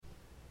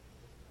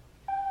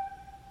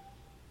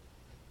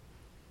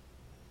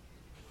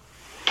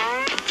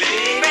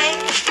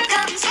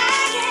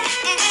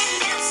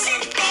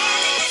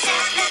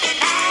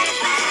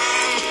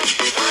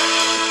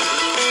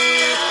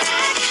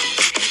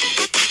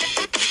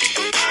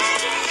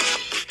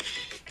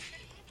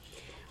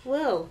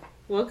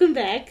Welcome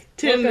back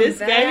to Welcome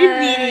Misguided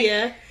back.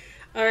 Media.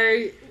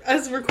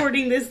 Us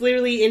recording this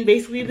literally in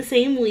basically the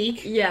same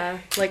week. Yeah,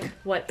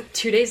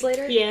 2 days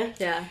later? Yeah.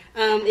 Yeah.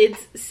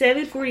 It's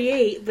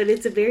 7:48, but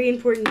it's a very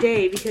important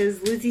day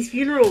because Lizzie's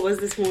funeral was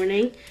this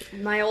morning.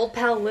 My old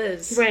pal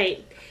Liz.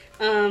 Right.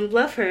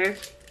 Love her.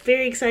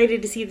 Very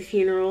excited to see the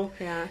funeral.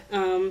 Yeah.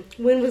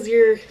 When was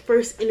your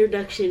first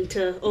introduction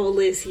to old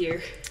Liz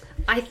here?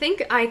 I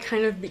think I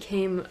kind of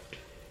became...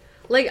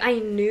 I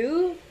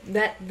knew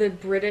that the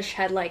British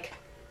had,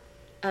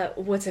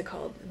 what's it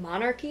called?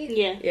 Monarchy?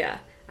 Yeah. Yeah.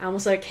 I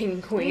almost said king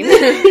and queen.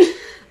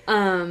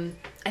 I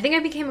think I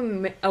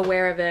became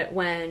aware of it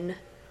when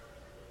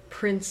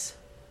Prince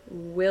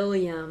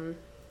William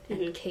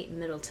and Kate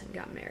Middleton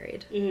got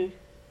married. Mm-hmm.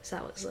 So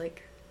that was,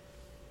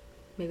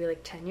 maybe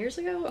 10 years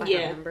ago? I Yeah.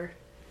 don't remember.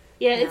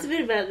 Yeah, it's a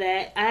bit about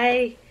that.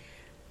 I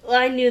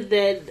knew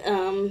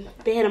that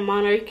they had a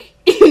monarchy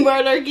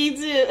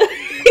too.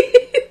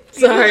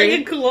 Sorry.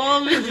 Like a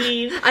claw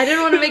machine. I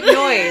didn't want to make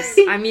noise.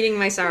 I'm eating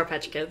my Sour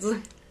Patch Kids.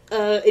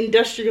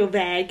 Industrial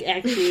bag,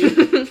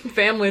 actually.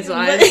 Family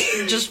size,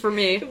 just for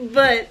me.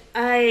 But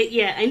I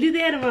knew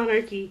they had a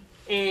monarchy,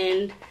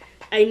 and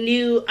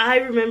I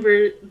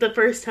remember the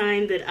first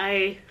time that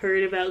I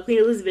heard about Queen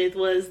Elizabeth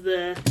was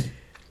the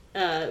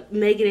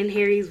Meghan and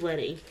Harry's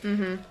wedding,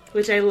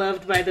 which I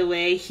loved, by the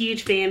way.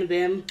 Huge fan of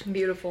them.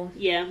 Beautiful.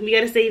 Yeah, we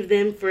gotta save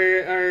them for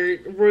our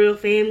royal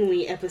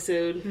family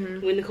episode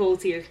when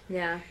Nicole's here.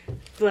 Yeah.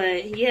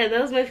 But yeah,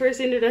 that was my first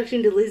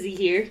introduction to Lizzie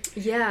here.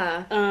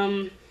 Yeah.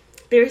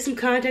 There was some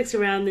context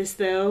around this,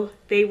 though.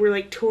 They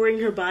were, touring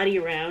her body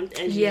around.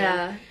 As you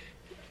know.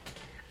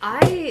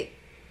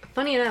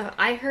 Funny enough,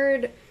 I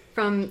heard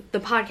from the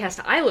podcast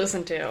I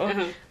listened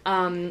to,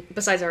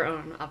 besides our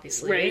own,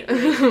 obviously. Right.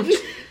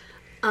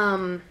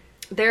 One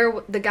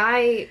of the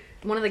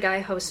guy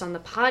hosts on the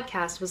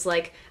podcast was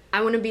like,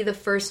 I want to be the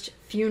first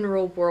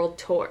funeral world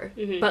tour.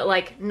 But,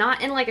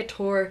 not in, a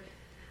tour...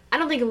 I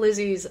don't think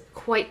Lizzie's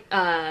quite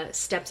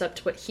steps up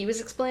to what he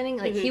was explaining.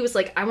 He was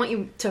like, I want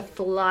you to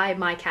fly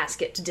my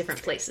casket to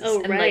different places.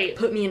 Oh, right.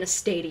 Put me in a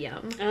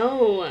stadium.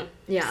 Oh.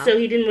 Yeah. So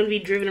he didn't want to be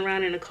driven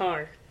around in a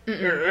car.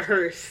 Or a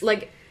hearse.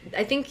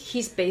 I think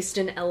he's based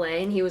in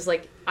LA, and he was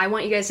like, I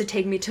want you guys to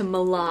take me to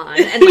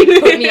Milan and,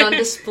 put me on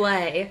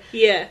display.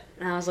 Yeah.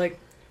 And I was like,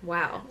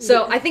 wow.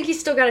 So I think he's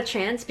still got a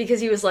chance, because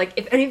he was like,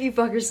 if any of you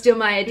fuckers steal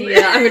my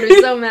idea, I'm gonna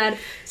be so mad.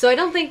 So I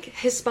don't think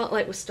his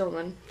spotlight was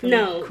stolen from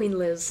Queen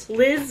Liz.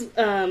 Liz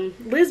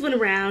went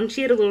around.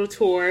 She had a little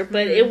tour,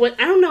 but I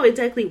don't know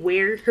exactly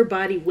where her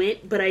body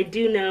went, but I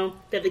do know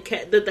that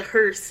the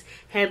hearse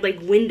had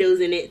windows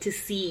in it to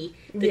see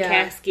the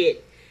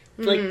casket,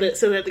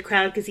 so that the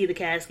crowd could see the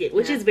casket,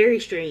 which is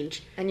very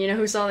strange. And you know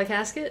who saw the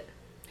casket?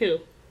 Who?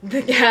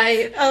 The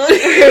guy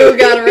who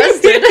got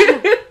arrested.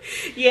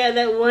 Yeah,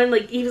 that one,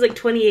 he was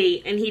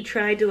 28, and he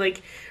tried to,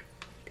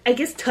 I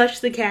guess touch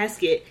the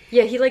casket.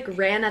 Yeah, he,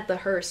 ran at the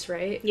hearse,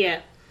 right?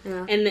 Yeah.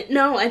 Yeah. And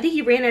no, I think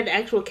he ran at the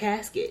actual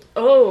casket.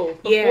 Oh,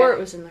 before it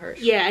was in the hearse.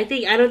 Yeah, I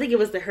don't think it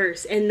was the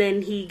hearse, and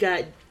then he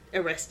got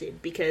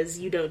arrested, because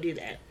you don't do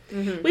that.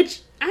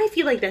 Which, I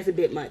feel like that's a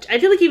bit much. I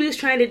feel like if he was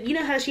trying to, you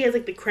know how she has,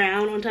 the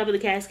crown on top of the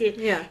casket?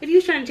 Yeah. If he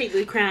was trying to take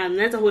the crown,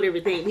 that's a whole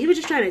different thing. But he was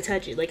just trying to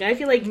touch it. I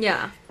feel like...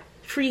 Yeah.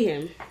 Free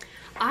him.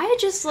 I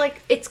just,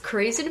 it's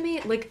crazy to me.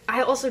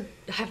 I also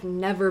have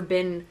never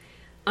been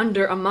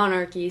under a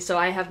monarchy, so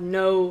I have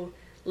no,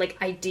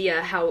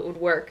 idea how it would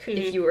work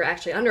if you were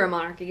actually under a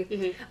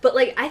monarchy. But,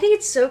 I think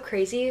it's so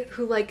crazy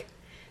who,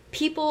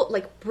 people,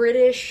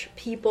 British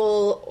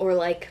people, or,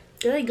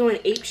 They're, going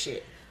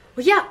apeshit.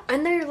 Well, yeah,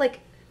 and they're,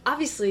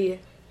 obviously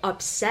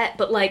upset,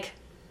 but,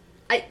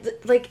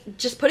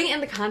 just putting it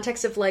in the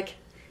context of,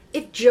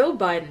 if Joe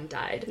Biden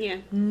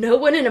died, no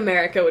one in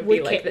America would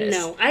be like this.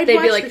 No, they'd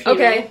be like,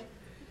 okay,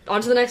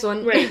 on to the next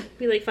one. Right.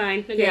 Be like,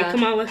 fine. Okay,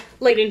 Kamala,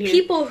 get in here.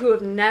 People who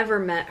have never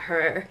met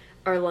her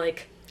are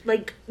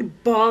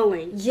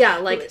bawling.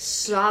 Yeah,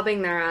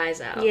 sobbing their eyes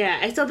out. Yeah,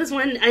 I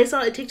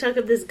saw a TikTok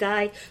of this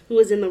guy who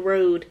was in the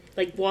road,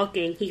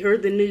 walking. He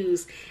heard the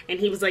news, and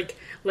he was,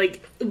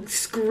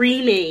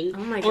 screaming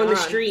on the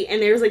street.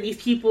 And there was,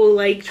 these people,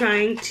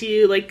 trying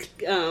to,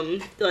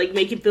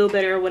 make him feel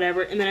better or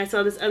whatever. And then I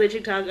saw this other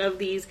TikTok of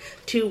these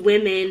two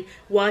women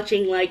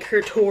watching,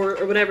 her tour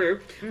or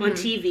whatever on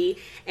TV.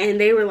 And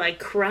they were,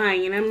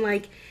 crying. And I'm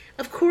like...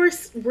 Of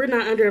course, we're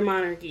not under a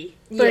monarchy,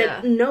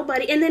 but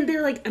nobody. And then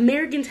they're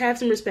Americans have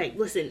some respect.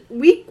 Listen,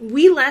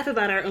 we laugh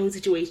about our own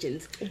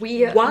situations.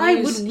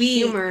 Why would we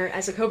humor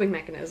as a coping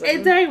mechanism?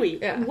 Exactly.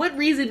 Yeah. What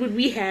reason would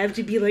we have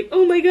to be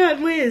oh my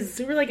God,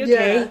 Liz? We're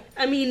okay. Yeah.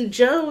 I mean,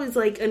 Joe is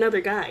another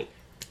guy.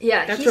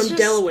 Yeah, that's from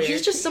Delaware.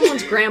 He's just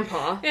someone's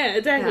grandpa. Yeah,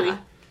 exactly.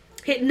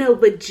 Yeah. No,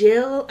 but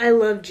Jill, I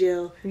love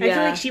Jill. Yeah. I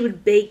feel like she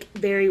would bake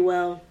very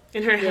well,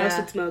 and her house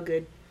would smell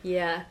good.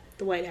 Yeah.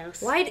 The White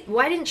House. Why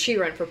didn't she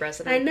run for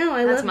president? I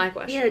know. That's my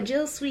question. Yeah,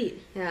 Jill's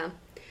sweet. Yeah.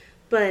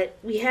 But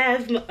we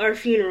have our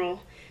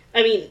funeral.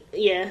 I mean,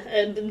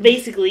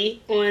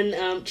 basically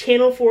on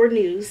Channel 4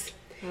 News.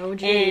 Oh,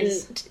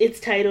 jeez. And it's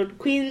titled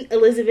Queen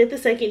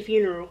Elizabeth II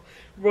Funeral.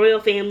 Royal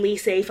Family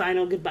Say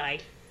Final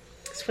Goodbye.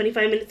 It's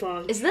 25 minutes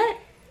long. Is that...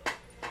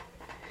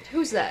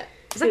 Who's that?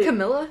 Is that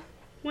Camilla?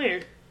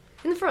 Where?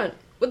 In the front,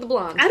 with the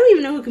blonde. I don't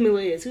even know who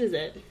Camilla is. Who is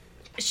that?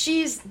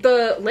 She's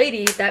the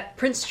lady that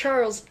Prince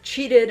Charles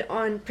cheated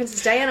on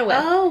Princess Diana with.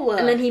 Oh.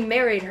 And then he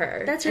married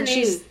her. That's her and name.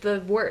 she's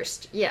the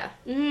worst. Yeah.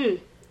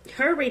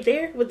 Her right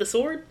there with the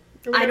sword?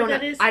 Or I don't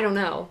that know. is? I don't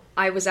know.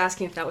 I was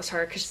asking if that was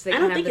her because they I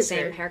kind don't of have think the it's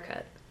same her.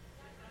 haircut.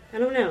 I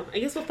don't know. I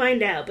guess we'll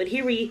find out. But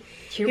here we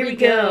we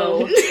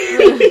go.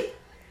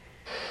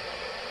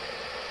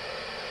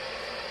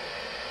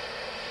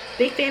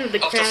 Big fan of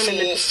the After crown and 4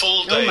 the...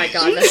 full days, Oh my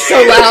god, that's so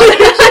loud.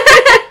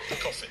 the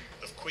coffin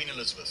of Queen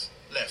Elizabeth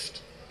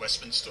left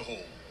Westminster Hall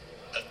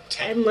at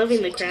 10:44. I'm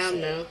loving the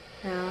crown though.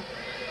 Yeah.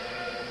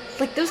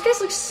 Like, those guys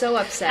look so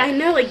upset. I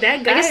know, like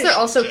that guy. I guess they're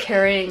also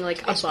carrying,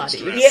 like, a body.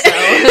 Yeah.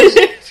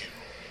 So.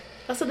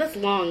 Also, that's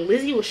long.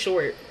 Lizzie was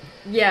short.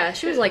 Yeah,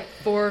 she was like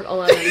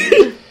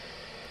 4'11".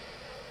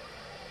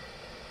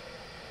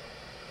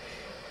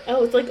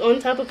 Oh, it's like on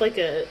top of like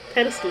a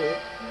pedestal.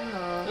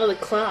 Oh, Oh, the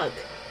clock.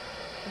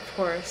 of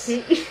course.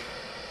 I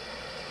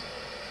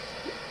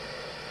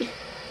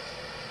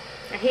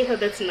hate how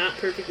that's not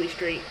perfectly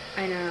straight.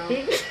 I know.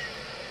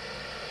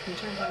 I'm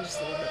trying to find just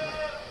a little bit more.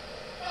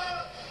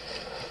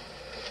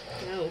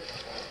 No.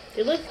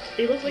 They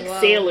look like Wow.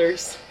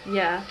 sailors.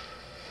 Yeah.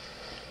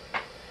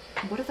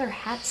 What do their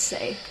hats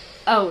say?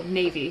 Oh,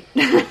 Navy.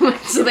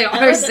 So they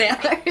are sailors.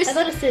 I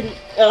thought it said...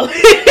 Oh.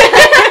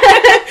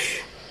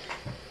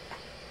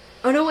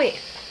 Oh, no, wait.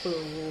 Oh,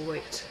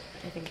 wait.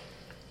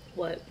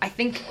 What? I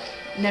think...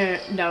 No.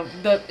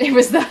 It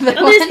was the other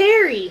Oh, one. there's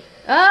Harry.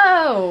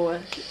 Oh!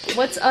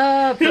 What's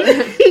up?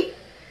 At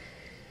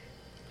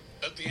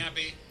the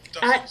Abbey,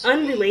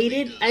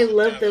 Unrelated, I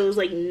love those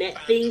like net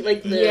thing,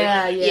 like the...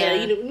 Yeah.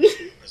 you know...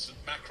 President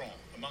Macron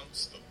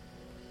amongst them.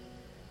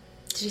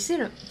 Did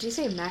you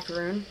say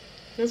macaroon?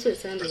 That's what it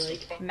sounded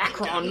President like.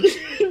 Macron.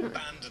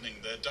 abandoning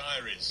their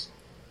diaries.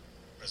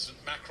 President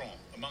Macron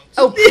amongst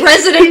Oh, them.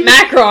 President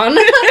Macron!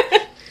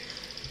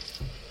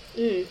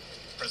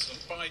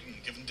 President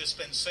Biden given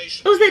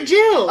dispensation. Oh, is that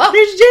Jill? Oh,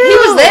 There's Jill! he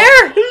was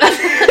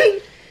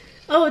there!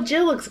 Oh,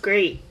 Jill looks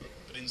great.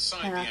 But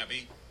inside the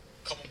Abbey,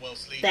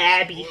 Commonwealth leaders The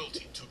Abbey. and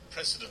royalty took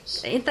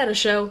precedence. Ain't that a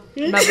show about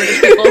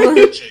British people?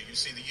 Picture, you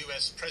see the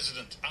US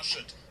president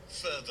ushered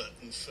further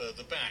and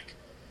further back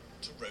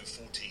to row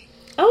 14.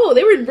 Oh,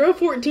 they were in row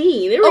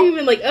 14. They were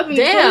even like up and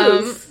damn.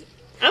 close.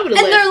 I would have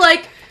And left. they're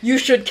like, you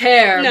should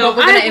care, No, but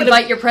we're I gonna would've-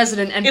 invite your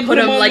president and put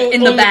him, on like, the-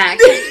 in the on back.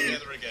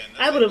 Together again as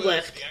I they would've were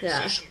left. at the Yeah.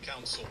 Accession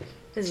Council,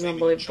 This is claiming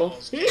unbelievable.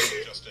 Charles came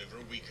just over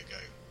a week ago.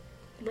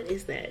 What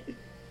is that?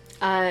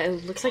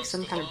 It looks like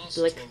some Was kind the of, last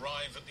like, to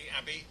arrive at the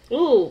Abbey.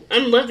 Ooh,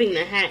 I'm loving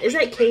the hat. Is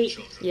that Kate?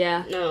 Grandchildren.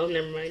 yeah. No,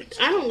 never mind.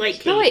 I don't like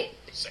Kate. No, wait.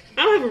 Second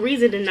I don't have a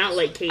reason to not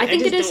like Kate. I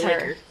think just it is don't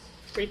like her. her.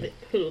 Right there.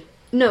 Who?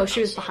 No,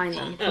 she was behind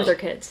them Oh. with her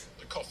kids.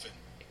 the coffin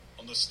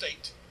on the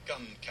state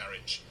gun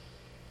carriage.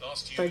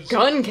 Last The used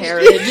gun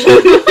carriage.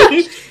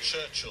 Winston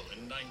Churchill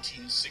in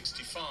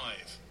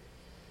 1965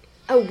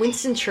 Oh,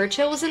 Winston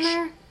Churchill was in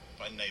there?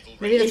 by naval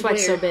Maybe that's why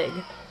it's so Where? big.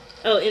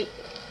 Oh, and...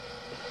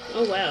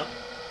 Oh, wow.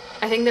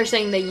 I think they're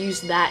saying they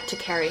used that to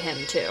carry him,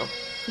 too.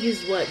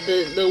 Use what?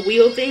 The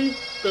wheel thing?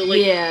 The,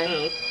 like... Yeah.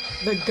 Oh.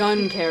 The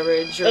gun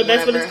carriage, or Oh, that's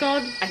what whatever. it's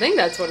called? I think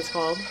that's what it's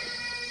called.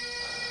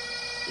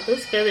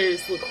 Those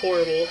feathers look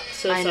horrible.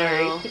 So I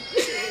sorry. know.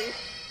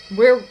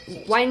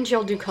 Why didn't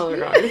y'all do color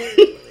guard?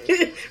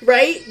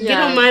 Right? Get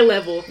Yeah. on my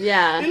level.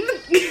 Yeah.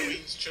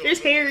 Queen's children. There's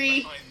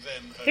Harry. Behind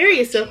them, her Harry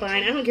is so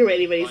grandchildren fine. I don't care what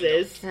anybody lined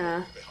up says.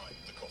 Yeah. behind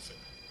the coffin.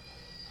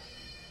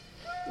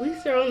 At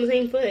least they're on the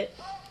same foot.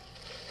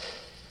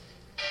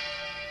 I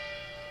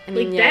Like,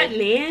 mean, yeah. that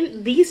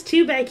man, these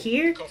two back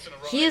here, Coffin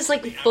arrived He is, at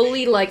like, the Abbey.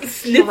 fully, like,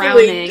 Sniffling.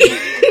 frowning.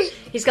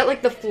 He's got,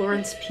 like, the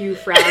Florence Pugh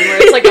frown, where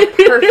it's, like, a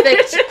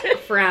perfect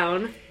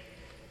frown. With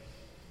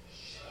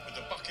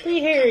the Buckingham Hey,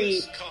 Harry.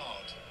 Palace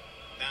card,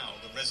 now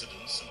the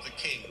residence of the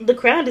king. the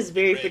crown is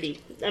very pretty.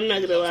 I'm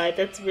not gonna lie,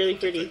 that's really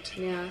pretty.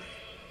 Yeah.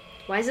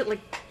 Why is it, like,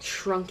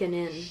 shrunken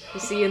in? You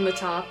see in the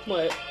top?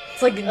 What?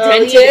 It's, like, Oh,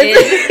 dented in.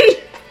 yes.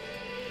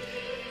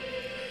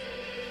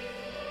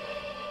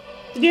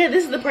 Yeah,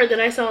 this is the part that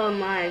I saw on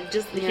live,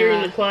 just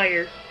hearing Yeah. the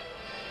choir.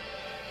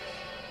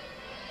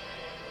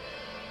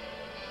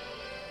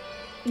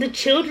 The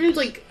children's,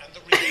 like, And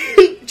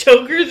the real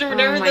chokers or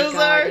whatever Oh my those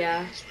god, are.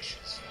 yeah.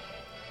 wishes.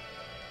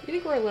 You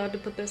think we're allowed to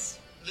put this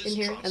in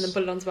here and then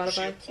put it on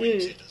Spotify?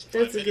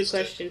 That's a good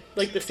question.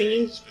 Like the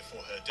singing?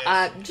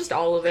 Just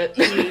all of it.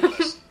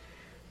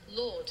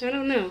 Lord, I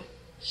don't know.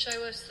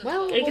 show us the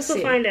Well, I Lord, guess see.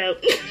 we'll find out.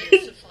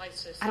 it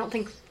suffices. I don't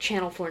think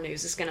Channel 4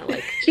 News is gonna,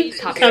 like,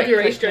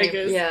 Copyright strike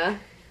us. Yeah.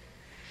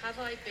 Have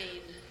I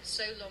been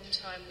so long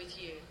time with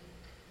you,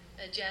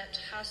 and yet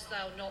hast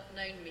thou not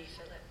known me,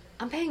 Philip?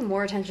 I'm paying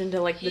more attention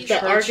to, like, the The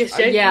church.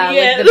 architecture? Yeah,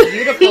 Yeah. like, the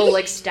beautiful,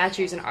 like,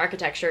 statues and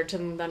architecture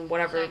than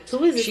whatever.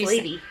 Who is this she's-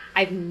 lady?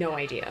 I have no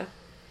idea.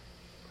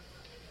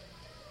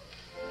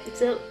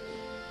 It's a...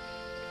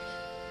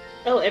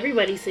 Oh,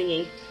 everybody's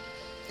singing.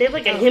 They have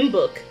like a Oh. hymn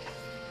book.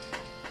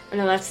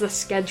 No, that's the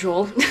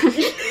schedule.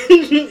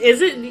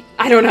 Is it?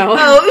 I don't know.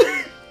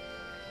 Oh.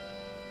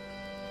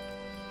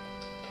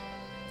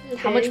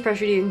 How much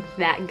pressure do you think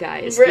that guy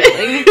is Right.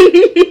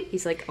 feeling?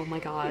 He's like, oh my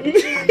god,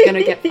 I'm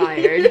gonna get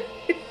fired.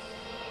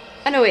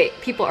 Oh no, wait,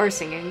 people are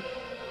singing.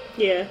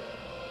 Yeah.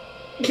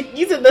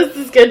 You said that's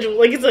the schedule,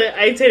 like it's an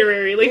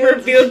itinerary, like for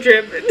a field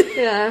trip.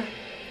 Yeah.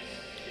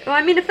 Well,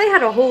 I mean, if they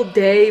had a whole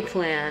day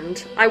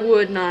planned, I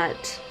would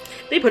not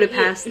put it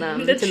past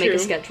them That's to make true. a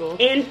schedule.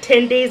 And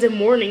 10 days of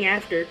mourning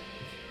after.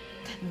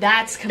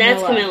 That's Camilla.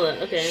 That's Camilla,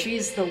 okay.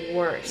 She's the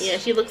worst. Yeah,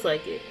 she looks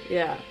like it.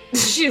 Yeah.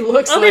 She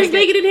looks Oh, like there's it.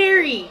 Megan and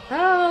Harry!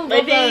 Oh, My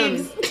love them.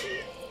 babes!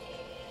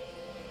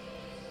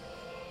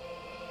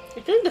 I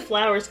feel like the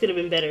flowers could have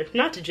been better.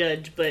 Not to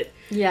judge, but...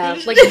 Yeah,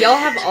 like, y'all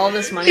have all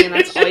this money and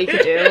that's all you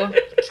could do.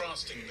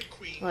 Contrasting the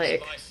Queen's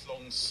Like,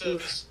 lifelong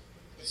service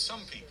with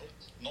some people,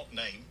 not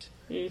named,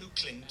 who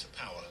cling to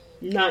power.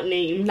 Not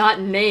named.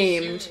 Not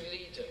named.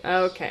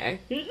 Okay.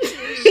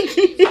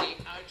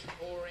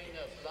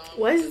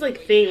 Why is this,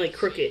 like, thing, like,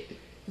 crooked?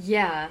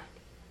 Yeah.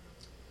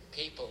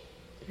 People.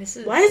 This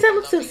is... Why does that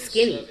look so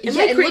skinny? Am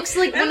Yeah, I it cra- looks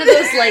like one of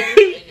those,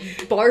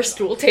 like, bar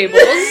stool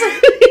tables.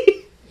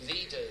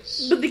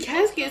 Leaders. But the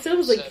casket itself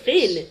was, like,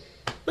 thin.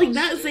 Like,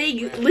 not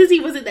saying Lizzie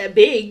wasn't that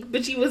big,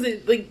 but she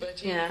wasn't, like...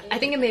 Yeah, I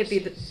think it may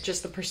be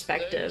just the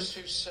perspective. Those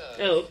who serve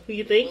Oh,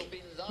 you think? will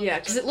be loved Yeah,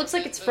 'cause it looks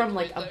like it's from,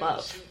 like, those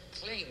above. who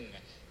cling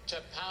to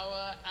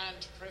power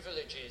and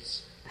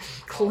privileges.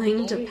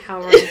 Cling to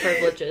power and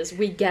privileges.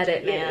 We get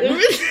it, man.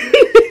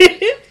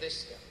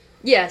 This guy.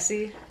 Yeah,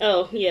 see?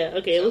 Oh, yeah,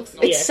 okay, it looks...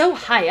 It's yeah. so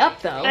high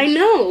up, though. I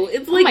know,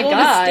 it's like my on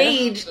God. the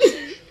stage.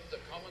 The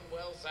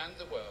Commonwealth and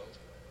the world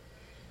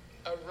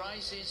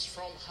arises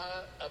from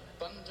her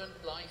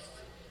abundant life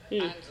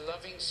and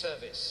loving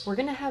service. We're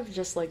gonna have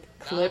just, like,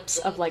 clips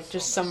of, like,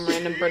 just some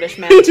random British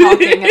man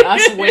talking and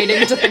us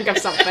waiting to think of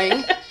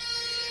something.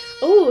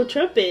 Oh,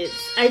 trumpets.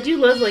 I do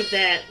love, like,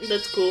 that.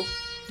 That's cool.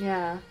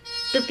 Yeah.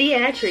 The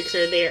theatrics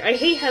are there. I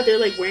hate how they're,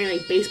 like, wearing,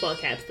 like, baseball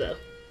caps, though.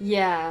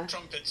 Yeah.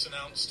 Trumpets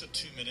announced a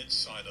 2-minute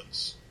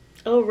silence.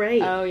 Oh,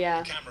 right. Oh,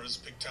 yeah. Cameras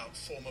picked out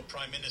former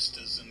prime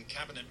ministers and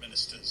cabinet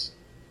ministers.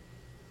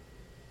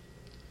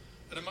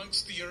 And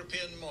amongst the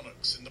European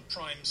monarchs in the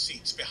prime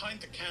seats, behind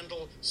the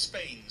candle,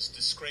 Spain's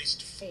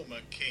disgraced former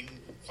king,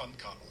 Juan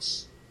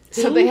Carlos.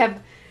 So they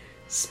have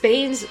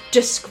Spain's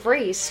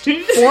disgraced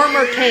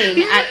former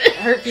king at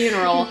her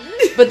funeral,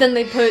 but then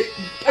they put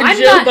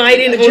Joe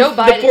Biden on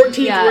the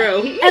 14th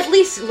row. At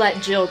least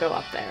let Jill go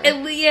up there.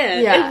 Yeah,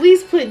 Yeah. at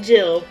least put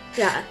Jill.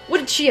 Yeah. What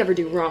did she ever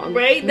do wrong?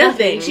 Right?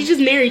 Nothing. She's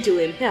just married to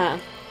him. Yeah.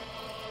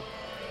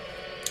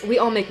 We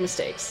all make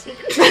mistakes.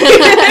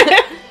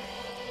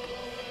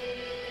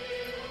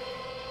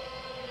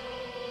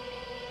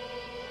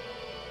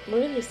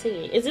 What are they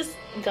singing? Is this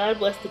God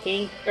Bless the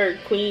King? Or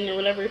Queen or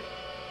whatever?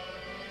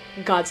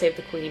 God save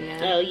the Queen, yeah.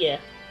 Oh, yeah.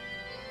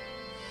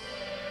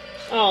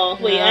 Oh,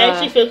 wait, I Yeah.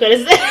 actually feel kind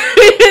of sad.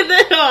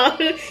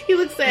 Oh, he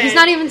looks sad. He's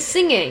not even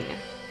singing.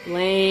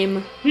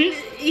 Lame. Look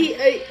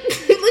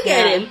Yeah.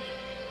 at him.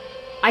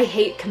 I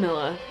hate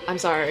Camilla. I'm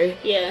sorry,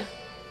 Yeah.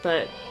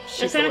 but I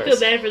she's the kind of worst.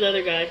 feel bad for the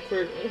other guy.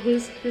 For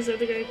who's the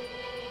other guy?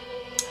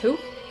 Who?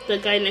 The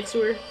guy next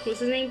to her. What's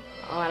his name?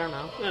 Oh, I don't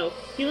know. Oh,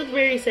 he looked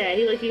very sad.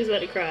 He looked he was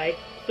about to cry.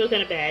 Feel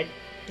kind of bad.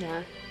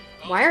 Yeah.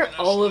 Why are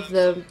all of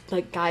the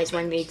like guys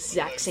wearing the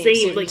exact same Same,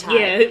 suit and like, tie?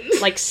 yeah.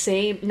 Like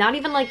same. Not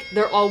even like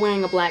they're all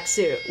wearing a black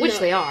suit, which No.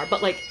 they are,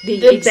 but like the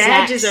badges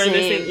exact are the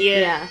same. same,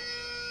 yeah.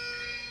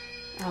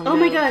 Oh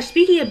my gosh,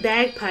 speaking of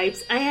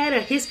bagpipes, I had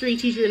a history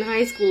teacher in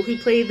high school who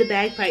played the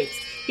bagpipes.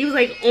 He was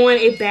like on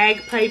a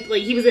bagpipe,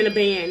 like he was in a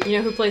band. You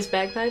know who plays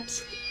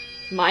bagpipes?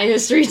 My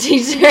history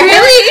teacher.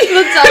 Really?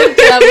 The time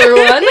traveler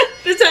one.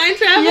 The time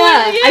traveler?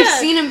 Yeah, I've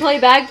seen him play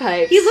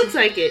bagpipes. He looks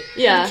like it.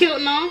 Yeah. Cute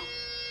and all.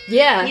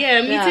 Yeah.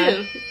 Yeah, me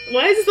too.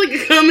 Why is this like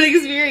a common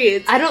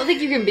experience? I don't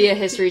think you can be a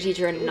history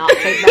teacher and not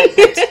play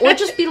bagpipes, or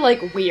just be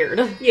like weird.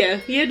 Yeah,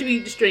 you have to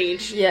be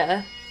strange.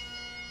 Yeah.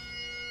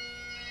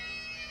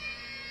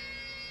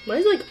 Why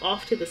is it like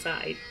off to the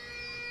side?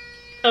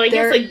 Oh, I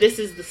They're- guess like this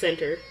is the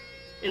center.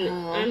 And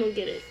Oh. I don't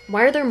get it.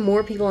 Why are there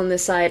more people on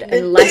this side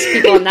and less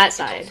people on that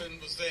side? The coffin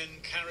was then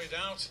carried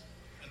out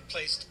and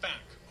placed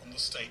back on the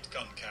state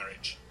gun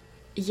carriage.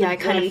 Yeah, I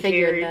kind of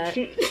figured that.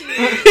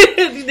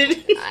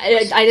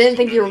 that. I didn't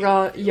think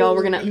y'all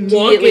were gonna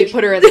immediately it.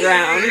 put her in the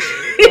ground.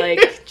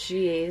 Like,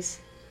 jeez.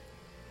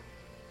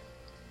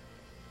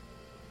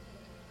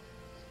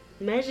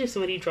 Imagine if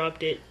somebody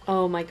dropped it.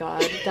 Oh my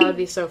god, that would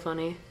be so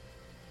funny.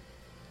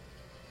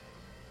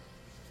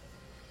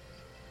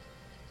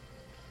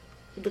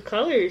 The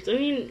colors. I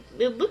mean,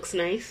 it looks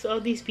nice. All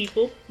these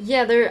people.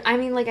 Yeah, I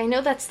mean, like, I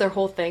know that's their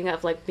whole thing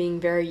of, like, being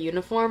very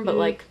uniform, but,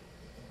 like,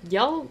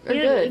 y'all are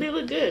Yeah, good. they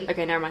look good.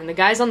 Okay, never mind. The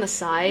guys on the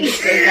side,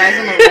 the guys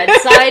on the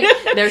red side,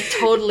 they're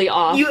totally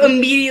off. You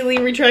immediately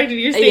retracted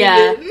your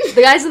Yeah. statement.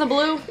 The guys in the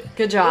blue,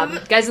 good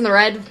job. Guys in the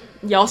red,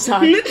 y'all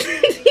suck.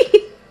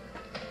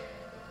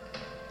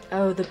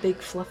 Oh, the big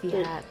fluffy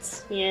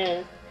hats.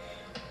 Yeah.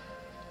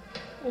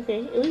 Okay,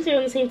 at least they're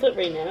on the same foot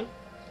right now.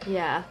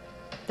 Yeah.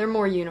 They're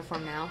more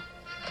uniform now.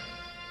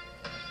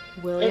 Oh,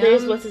 William?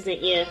 there's what's his name?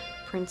 Yeah.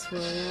 Prince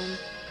William.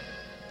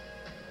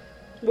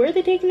 Where are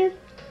they taking her?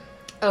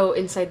 Oh,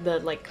 inside the,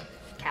 like,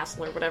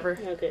 castle or whatever.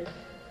 Okay.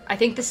 I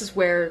think this is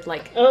where,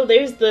 like... Oh,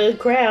 there's the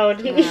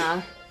crowd.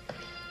 Yeah.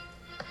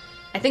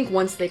 I think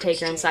once they take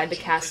her inside the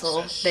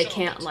castle, they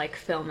can't, like,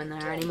 film in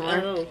there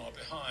anymore. Oh. Far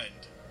behind.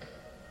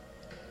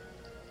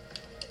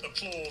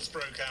 Applause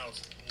broke out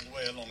all the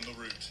way along the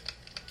route.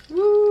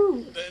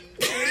 Woo! Then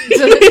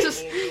So it's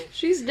just,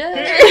 she's dead.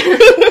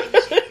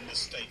 in the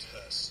state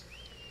hearse.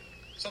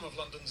 Some of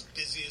London's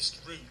busiest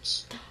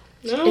routes.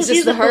 No, Is this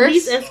she's the a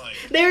hearse? police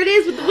there it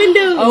is with the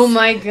windows. Oh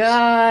my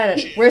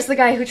god. Where's the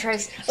guy who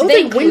tries... Did Oh, they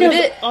the include windows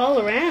it? all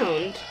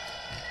around.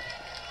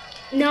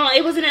 No,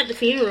 it wasn't at the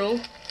funeral.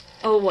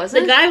 Oh, it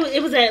wasn't? The guy,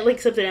 it was at,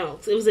 like, something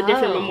else. It was a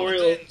different Oh.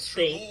 memorial Then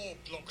through thing. more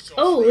blocked off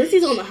Oh, roads.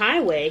 Lizzie's on the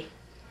highway.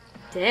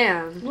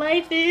 Damn.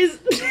 Life is...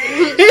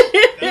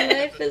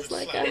 Life is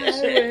like a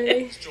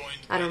highway. Was joined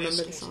I by don't an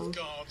remember the escort song. of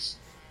guards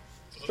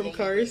for the From long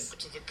Cars? walk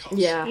to the castle,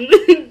 Yeah.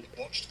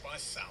 watched by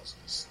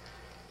thousands.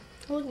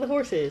 Oh, look at the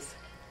horses.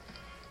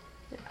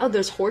 Oh,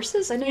 there's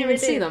horses? I didn't Yeah, even right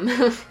see there.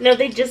 them. No,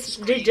 they just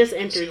See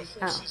entered. a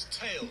horse's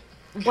tail.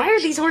 Why are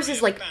these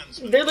horses, like...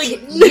 They're like...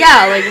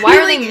 Yeah, like, why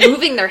are they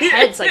moving their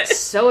heads, like,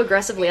 so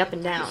aggressively up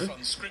and down?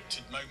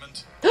 Unscripted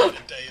moment in a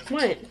day of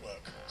What?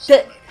 clockwork The,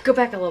 ceremony. go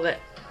back a little bit.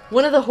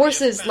 One of the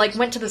horses, like,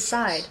 went to the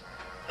side.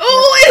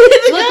 Oh, it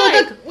hit the Look, guy!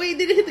 look, Wait,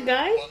 did it hit the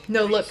guy? One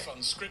No, brief look.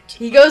 unscripted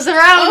He goes around!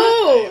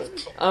 Oh!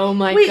 Oh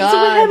my Wait, god. so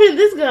what happened to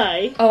this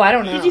guy? Oh, I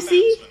don't know. Did you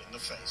see? bandsman in the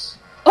face.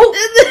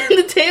 Oh!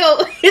 The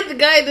tail hit the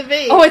guy in the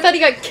face. Oh, I thought he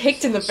got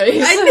kicked in the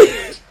face. I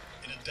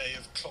In a day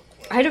of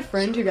clockwork. I had a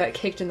friend who got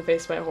kicked in the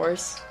face by a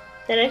horse.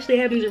 That actually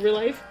happens in real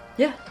life?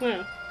 Yeah.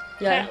 Wow.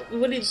 Yeah. How?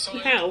 What did...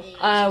 How?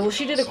 Well,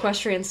 she did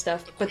equestrian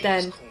stuff, but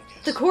then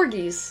the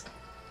corgis.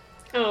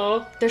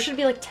 Oh. There should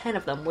be like 10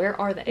 of them. Where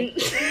are they?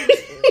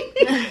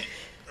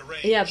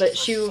 Arranged Yeah, but for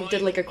she final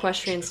did like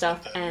equestrian marriage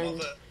stuff, with their and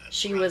mother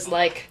she was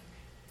like,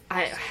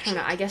 I don't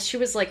know. I guess she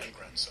was like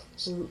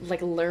grandsons.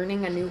 like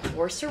learning a new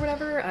horse or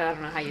whatever. I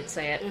don't know how you'd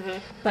say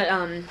it. But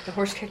the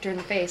horse kicked her in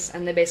the face,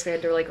 and they basically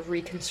had to like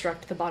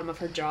reconstruct the bottom of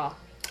her jaw.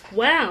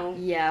 Wow.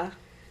 Yeah.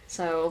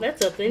 So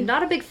That's something.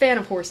 not a big fan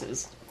of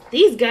horses.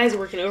 These guys are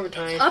working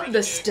overtime. Up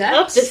the steps.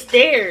 Up the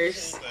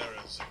stairs.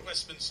 Bearers at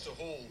Westminster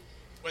Hall.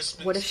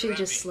 What if she Westminster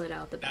just Abbey. slid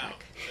out the Now,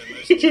 back? their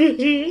most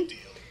challenging ordeal,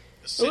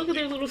 Oh, look at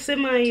their little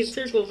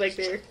semi-circle back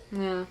there.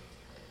 Yeah.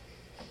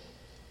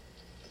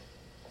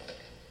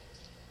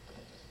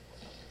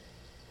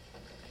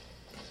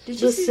 Did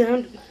you The see?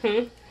 sound...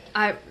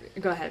 Huh?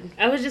 Go ahead.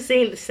 I was just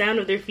saying the sound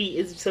of their feet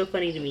is so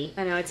funny to me.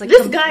 I know it's like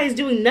This guy is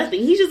doing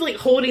nothing. He's just, like,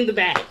 holding the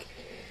back.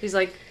 He's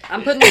like,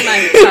 I'm putting in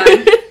my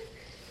time.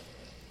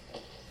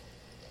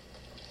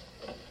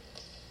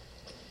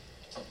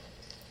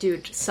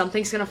 Dude,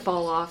 something's gonna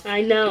fall off.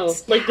 I know.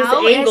 Like, this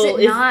How is angle it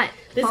is... not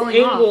This falling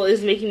angle off?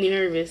 is making me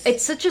nervous.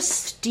 It's such a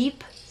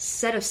steep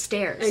set of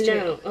stairs. I too.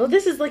 know. Oh,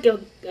 this is like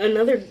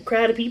another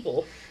crowd of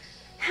people.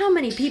 How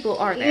many people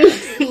are there?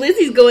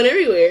 Lizzie's going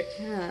everywhere.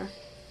 Yeah.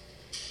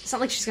 It's not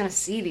like she's gonna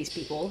see these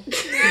people.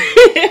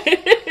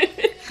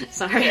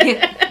 Sorry.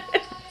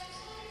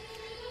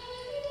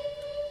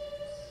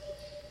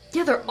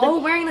 Yeah, they're all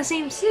wearing the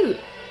same suit.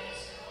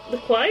 The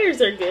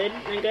choirs are good,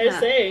 I gotta Yeah.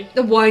 say.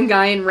 The one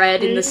guy in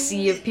red in the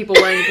sea of people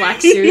wearing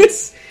black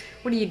suits.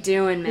 What are you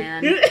doing,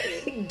 man?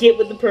 Get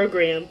with the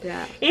program.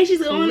 Yeah. And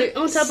she's on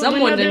top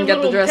Someone of didn't another get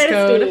the little dress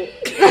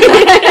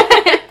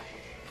pedestal.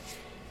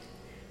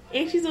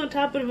 And she's on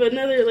top of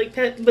another, like,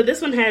 but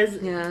this one has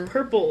Yeah.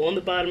 purple on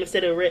the bottom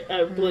instead of red,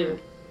 blue.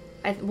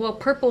 Well,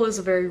 purple is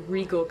a very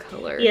regal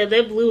color. Yeah,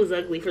 that blue was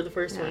ugly for the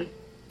first Yeah. one.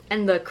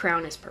 And the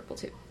crown is purple,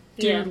 too.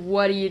 Dude, Yeah.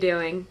 what are you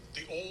doing?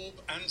 The orb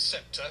and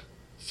scepter,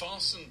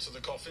 fastened to the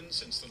coffin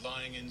since the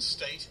lying in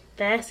state,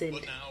 Fastened. were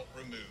now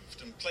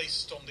removed and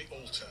placed on the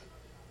altar,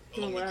 Oh,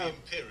 along with wow. the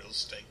imperial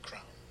state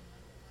crown.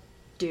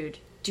 Dude,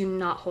 do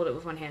not hold it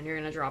with one hand. You're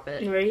gonna drop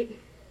it. Right?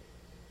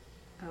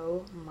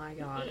 Oh my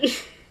god.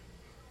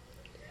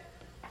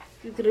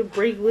 He's gonna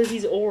break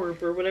Lizzie's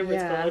orb or whatever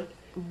it's Yeah. called.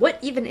 What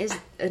even is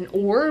an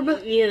orb?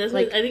 Yeah, that's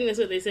Like- what I think that's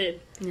what they said.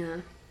 Yeah.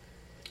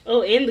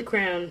 Oh, and the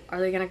crown. Are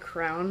they gonna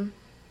crown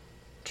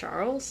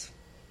Charles?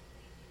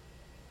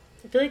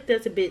 I feel like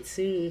that's a bit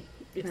soon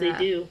if Yeah.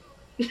 they do.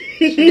 I'd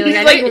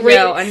be like,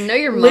 I know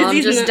your mom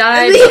Lizzie's just not-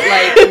 died,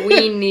 but like,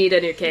 we need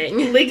a new king.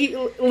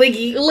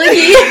 Liggy.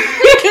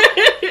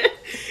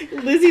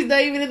 Lizzie's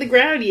not even in the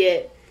ground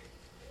yet.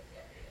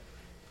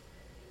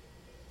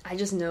 I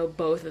just know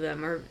both of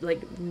them are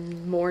like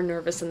more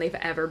nervous than they've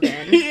ever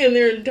been. In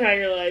their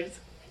entire lives.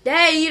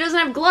 Hey, he doesn't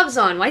have gloves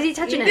on. Why is he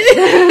touching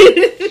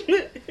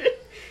it?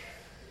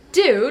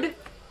 Dude.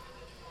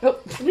 Oh.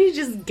 We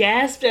just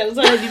gasped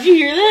outside. Did you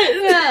hear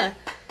that?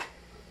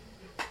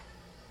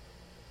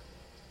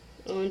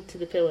 Yeah. Onto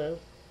the pillow.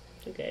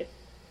 Okay.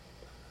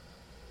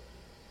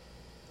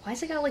 Why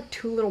has it got like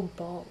two little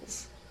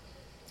balls?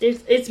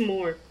 It's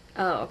more.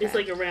 Oh, okay. It's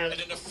like around.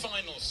 And in a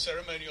final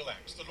ceremonial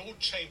act, the Lord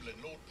Chamberlain,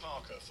 Lord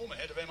Parker, former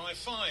head of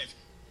MI5,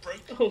 broke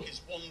Oh.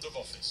 his wand of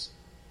office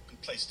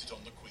and placed it on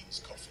the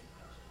Queen's coffin.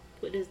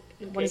 What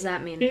does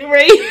that mean?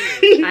 Right?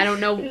 I don't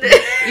know.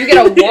 You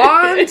get a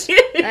wand?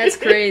 That's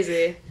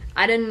crazy.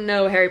 I didn't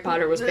know Harry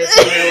Potter was based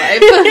on real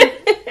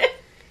life.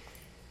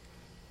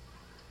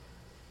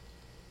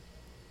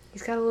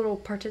 He's got a little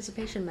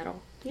participation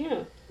medal.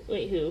 Yeah.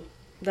 Wait, who?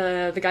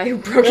 The guy who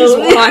broke his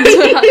wand.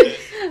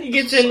 He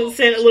gets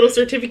sent a little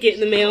certificate in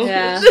the mail.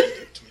 Yeah.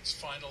 To its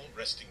final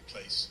resting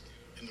place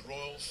in the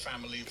royal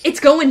family. It's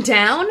going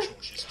down?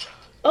 George's Chapel.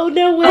 Oh,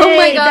 no way. Oh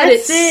my god,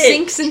 That's it sick.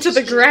 sinks into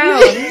the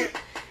ground.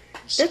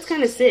 That's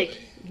kind of sick.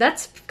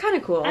 That's kind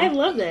of cool. I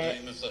love In the that.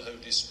 name of the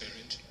Holy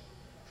Spirit,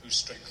 who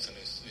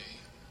strengtheneth thee,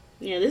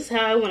 Yeah, this is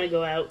how I want to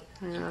go out.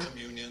 Yeah.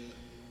 communion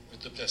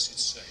with the blessed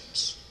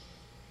saints.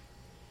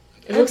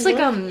 It looks like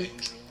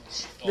Angels,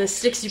 the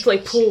sticks you play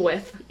pool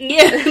with.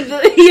 Yeah,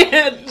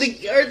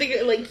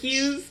 the like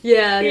cues.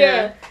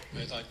 Yeah.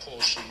 may thy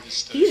portion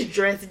this day. He's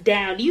dressed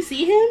down. Do you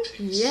see him?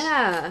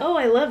 Yeah. Oh,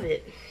 I love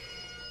it.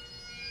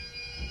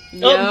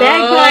 Yo. Oh,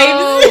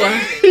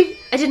 bagpipes.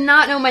 I did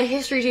not know my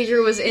history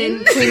teacher was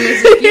in Queen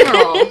Liz's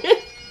funeral.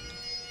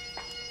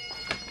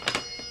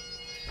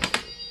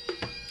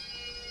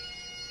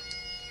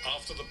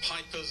 After the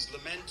piper's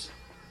lament,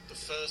 the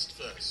first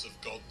verse of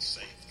God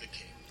Save the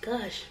King.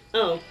 Gosh.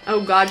 Oh.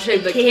 Oh God,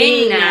 save the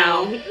king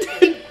now.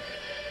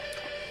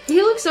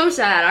 He looks so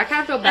sad. I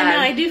kind of feel I bad. know,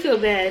 I do feel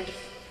bad.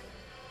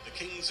 The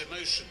king's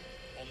emotion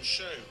on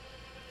show.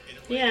 In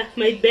a Yeah,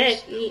 my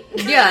bet.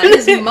 Yeah,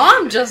 his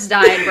mom just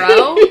died,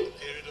 bro. period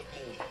of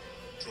mourning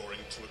drawing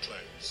to a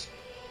close.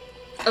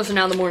 Oh, so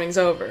now the morning's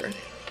over.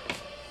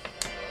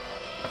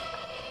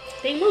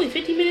 Dang, I'm only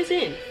 15 minutes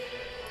in.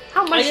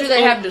 How I much do just they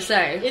don't- have to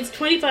say? It's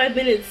 25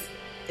 minutes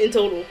in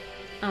total.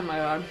 Oh my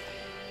god.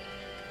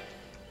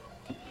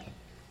 We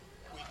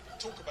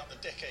talk about the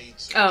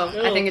decades. Oh,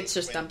 I Oh. think it's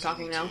just them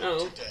talking now.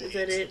 Oh, is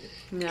that it?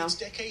 No. It's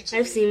decades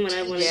I've seen what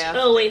I wanted. Yeah.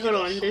 Oh, wait, hold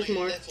on. There's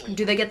more.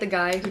 Do they get the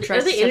guy who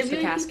tries Are to they touch the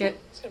interviewing casket?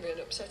 It's going to be an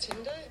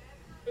upsetting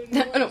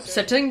day. An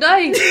upsetting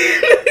day.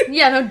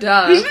 Yeah, no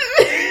duh.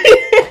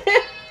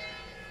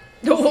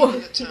 Oh.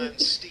 A town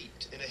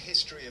steeped in a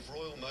history of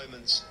royal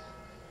moments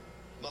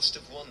must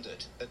have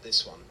wondered at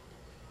this one.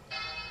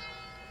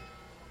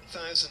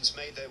 Thousands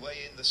made their way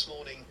in this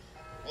morning,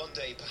 one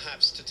day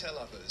perhaps to tell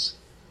others,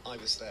 I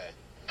was there.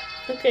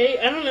 Okay,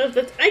 I don't know if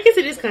that's... I guess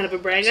it is kind of a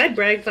brag. I'd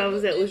brag if I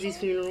was at Lizzie's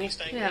funeral.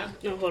 Yeah.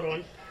 No, hold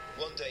on.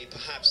 One day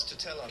perhaps to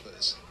tell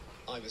others,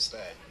 I was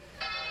there.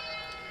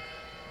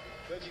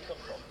 Where do you come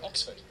from?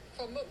 Oxford,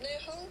 From up near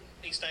home?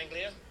 East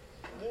Anglia.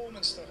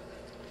 Warminster.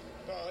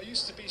 But I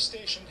used to be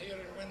stationed here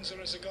in Windsor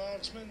as a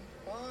guardsman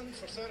and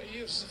for 30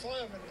 years as a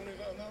fireman, believe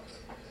it or not.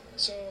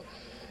 So,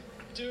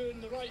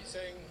 doing the right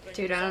thing.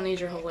 Dude, I don't need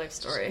your whole life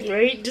story.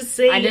 Right? Just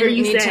say, I are didn't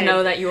you need to sad?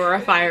 know that you were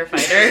a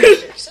firefighter.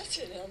 It's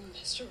upsetting. I'm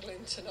struggling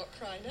to not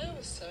cry now.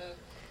 So,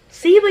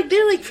 See, like,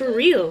 they're, like, for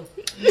real.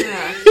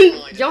 Yeah.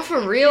 Y'all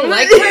for real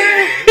like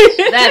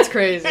her? That's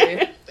crazy.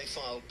 They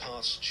filed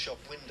past shop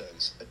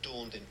windows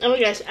adorned in... Oh my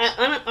gosh,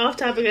 off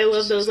topic, I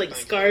love those, like,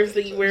 scarves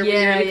that you wear when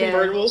you're in a Yeah.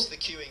 convertible. Whilst the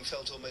queuing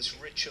felt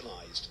almost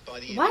ritualized by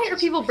the Why are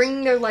images people of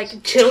bringing their,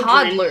 like, Children.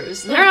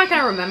 toddlers? They're not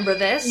gonna remember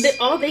this.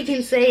 All they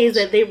can say is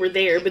that they were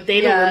there, but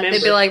they don't Yeah, remember.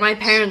 they'd be like, my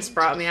parents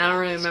brought me. I don't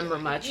really remember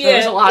much. Yeah.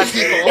 There's a lot of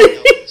people.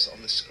 images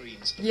on the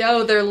screens.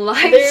 Yo, they're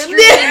live They're- streaming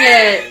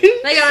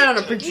it. They got it on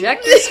a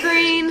projector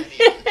screen.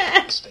 Many of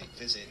the state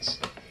visits,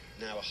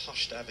 now a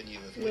hushed avenue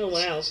of Oh, wow.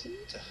 witnesses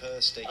to her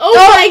state. Oh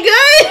my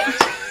god!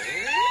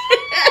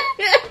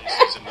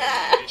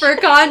 For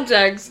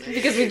context,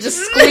 because we just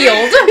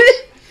squealed.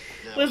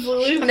 Was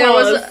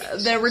Lulu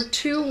There were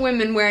two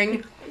women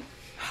wearing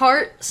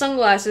heart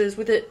sunglasses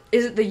with it.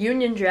 Is it the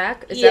Union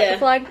Jack? Is that Yeah. the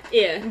flag?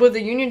 Yeah. With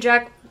the Union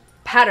Jack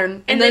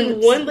pattern, And then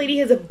one lady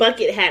has a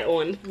bucket hat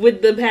on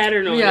with the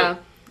pattern on Yeah. it.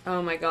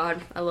 Oh my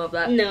god, I love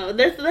that. No,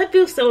 that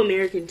feels so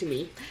American to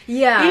me.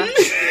 Yeah.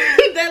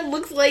 That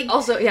looks like...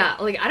 Also, yeah,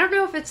 like I don't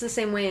know if it's the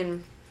same way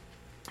in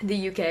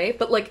the UK,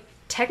 but like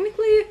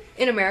technically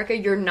in America,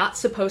 you're not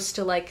supposed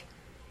to like.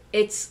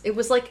 It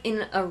was like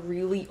in a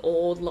really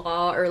old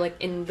law or like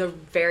in the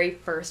very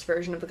first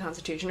version of the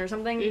Constitution or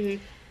something.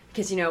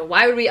 Because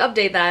why would we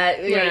update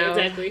that? You Right, know?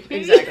 exactly.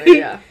 Exactly.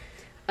 Yeah.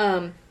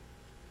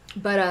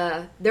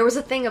 But there was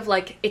a thing of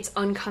like it's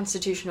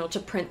unconstitutional to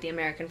print the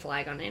American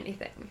flag on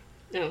anything.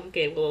 Oh,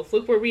 okay, well,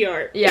 look where we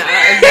are. Yeah,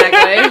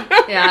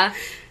 exactly. Yeah.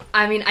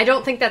 I mean, I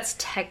don't think that's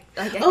tech.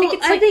 Like, I think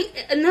it's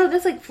like no,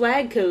 that's like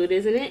flag code,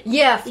 isn't it?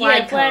 yeah,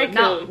 flag flag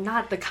code, code.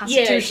 not the Yeah,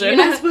 Constitution. you're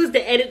not supposed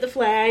to edit the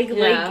flag.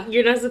 Yeah. Like,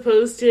 you're not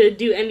supposed to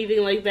do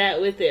anything like that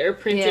with it or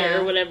print it Yeah.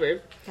 or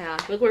whatever. Yeah.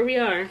 Look where we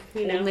are,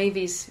 you know. Old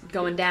Navy's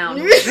going down.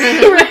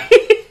 Right.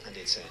 And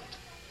its end.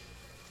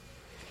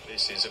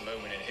 This is a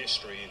moment in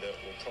history that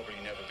will probably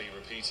never be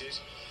repeated.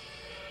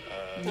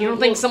 You don't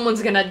think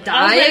someone's gonna I was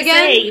die gonna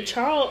again? say,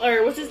 Charles,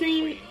 or what's his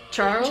name?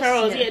 Charles?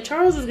 Charles, yeah,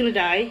 Charles is gonna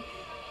die.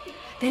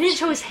 They didn't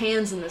show his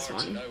hands in this To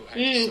one. know how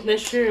to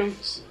That's true.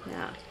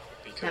 Yeah.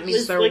 because That means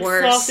It's they're like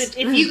worse. sausage.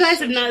 If you guys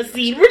have not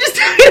seen, we're just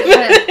talking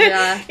about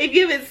Yeah. If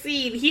you haven't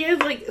seen, he has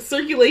like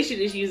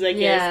circulation issues, I guess,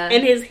 Yeah.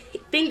 and his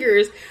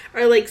fingers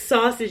are like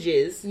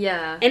sausages,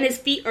 Yeah. and his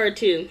feet are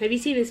too. Have you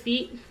seen his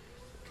feet?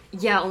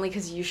 Yeah, only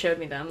because you showed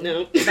me them.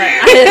 No. But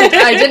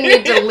I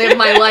didn't get to live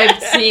my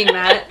life seeing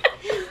that.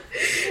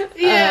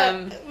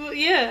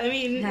 Yeah, I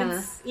mean,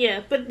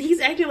 but he's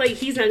acting like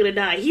he's not gonna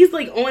die. He's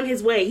like on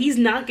his way. He's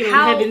knocking on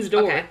heaven's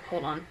door. Okay,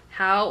 hold on.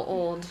 How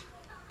old?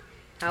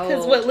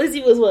 Because what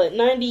Lizzie was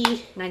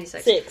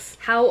 96.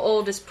 How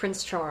old is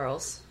Prince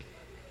Charles?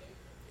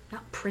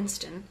 Not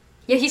Princeton.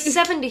 Yeah, he's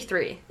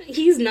 73.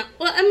 He's not.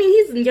 Well, I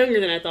mean, he's younger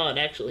than I thought,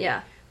 actually.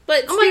 Yeah,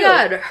 but oh my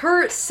god,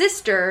 her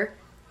sister,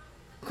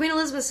 Queen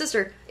Elizabeth's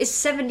sister, is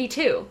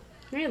 72.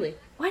 Really?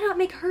 Why not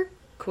make her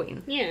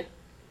queen? Yeah.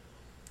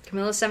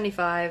 Camilla's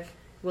 75.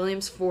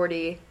 William's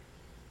 40.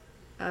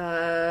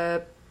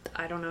 I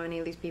don't know any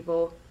of these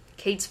people.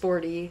 Kate's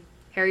 40.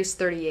 Harry's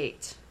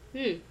 38.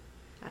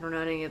 I don't know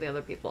any of the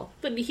other people.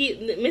 But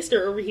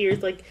Mr. over here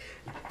is like,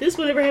 this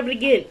will never happen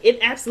again. It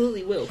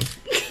absolutely will.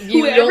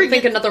 You don't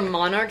think another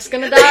monarch's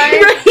gonna die?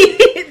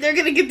 Right. They're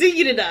gonna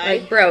continue to die.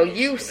 Like, bro,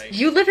 you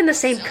live in the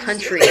same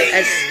country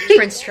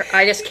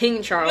as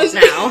King Charles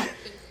now. I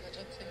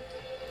don't think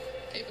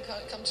people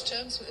can't come to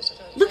terms with it.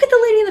 I don't Look at the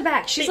lady in the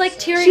back. She's like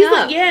tearing She's up.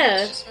 like, yeah.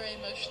 It's very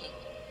emotional.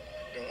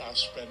 I've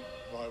spent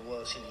my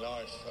working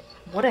life.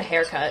 What a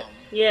haircut.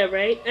 Yeah,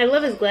 right? I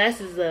love his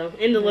glasses, though.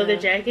 And the leather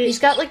jacket. He's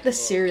got like the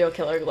serial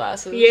killer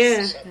glasses.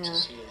 Yeah. Sad to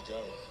see her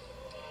go.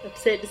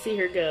 Upset to see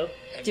her go.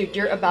 Dude,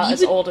 you're about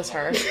as old as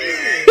her.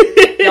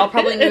 Y'all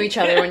probably knew each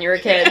other when you were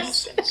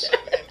kids.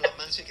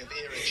 Emblematic of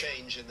era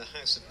change in the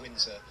House of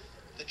Windsor,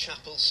 the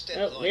chapel step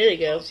there they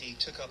go. party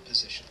took up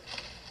position.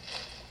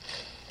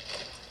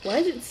 Why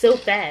is it so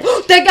fast?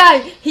 That guy!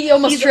 He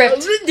almost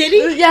tripped. Did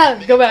he?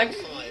 Yeah, go back.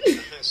 Five in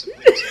the House of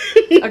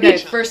Windsor. Okay, The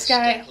chapel first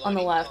guy step on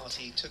the lining left.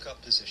 Party took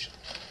up position.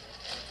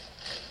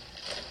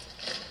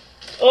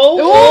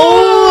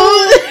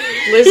 Oh!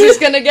 Liz is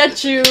gonna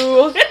get you.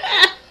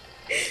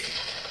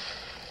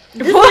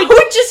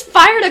 Who just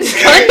fired a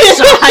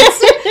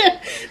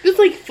gunshot? This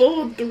like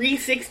full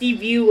 360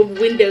 view of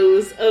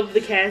windows of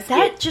the casket.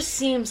 That just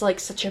seems like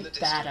such a In the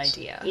bad distance,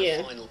 idea. Yeah.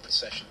 The final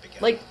procession began.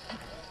 Like,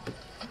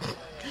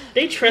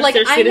 They trust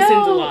their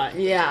citizens a lot.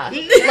 Yeah.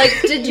 Like,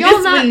 did This y'all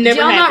would not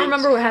never happen.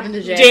 remember what happened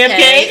to JFK?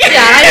 JFK? Yeah,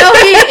 I know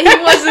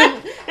he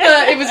wasn't.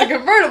 It was a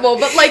convertible,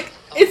 but like,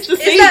 It's the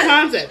same that-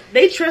 concept.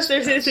 They trust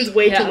their citizens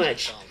way Yeah. too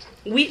much.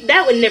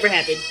 That would never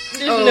happen.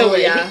 There's no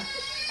way. Yeah.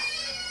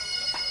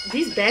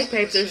 These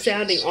bagpipes are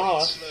sounding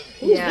off.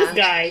 Who's Yeah. this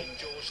guy?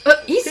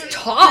 He's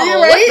tall. Yeah,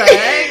 What the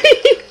heck?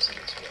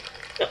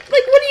 Like,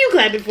 what are you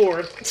clapping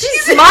for?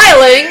 She's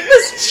smiling.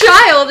 This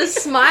child is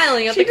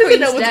smiling at She the doesn't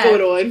queen's know what's death.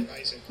 going on.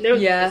 No.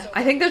 Yeah,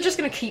 I think they're just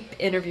gonna keep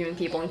interviewing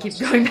people and keep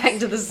going back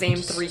to the same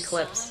 3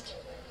 clips.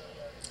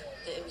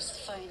 It was the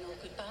final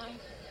goodbye.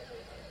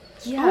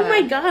 Yeah. Oh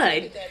my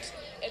god. That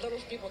a lot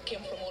of people came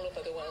from all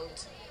over the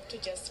world to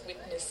just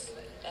witness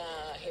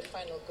her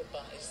final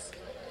goodbyes.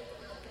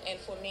 And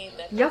for me,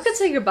 that Y'all was could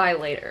say goodbye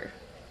later.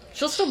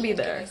 She'll still be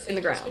there in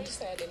the very ground.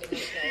 sad and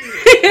emotional.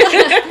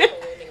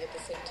 Overwhelming at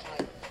the same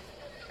time.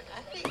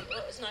 I think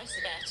what was nice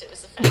about it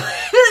was the fact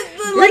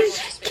that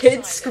Like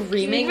kids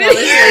screaming while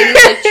this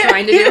lady's like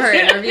trying to do her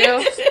interview.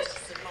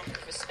 it's a mark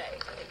of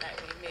respect. I think that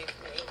really moved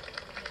me.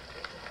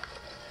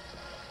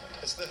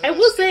 As the I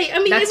will say, I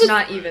mean, That's it was,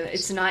 not even.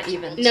 It's not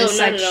even. No, Just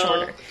not like at all.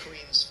 shorter. the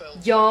Queen's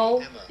felt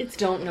Y'all Emma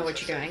don't know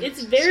what you're doing.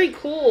 it's very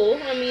cool.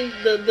 I mean,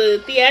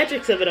 the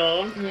theatrics of it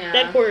all. Yeah.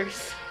 That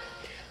horse.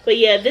 But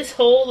yeah, this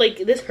whole, like,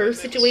 this her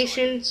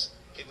situation. silence.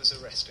 It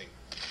was arresting.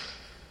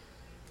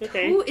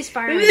 Okay. Who is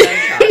firing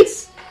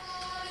gunshots?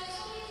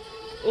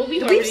 Well,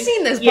 we've We've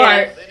seen this Yeah.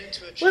 part. Then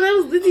into a Well,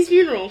 that was Lizzie's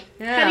funeral. How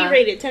do Yeah. you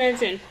rate it? 10 out of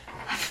 10.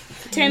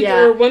 10 Yeah.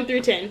 or 1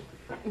 through 10.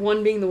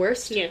 1 being the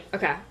worst. Yeah.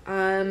 Okay.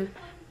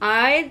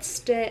 I'd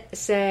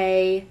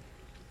say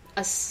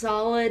a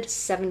solid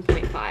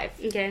 7.5.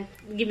 Okay.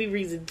 Give me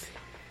reasons.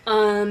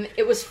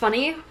 It was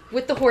funny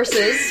with the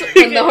horses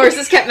when the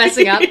horses kept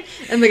messing up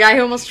and the guy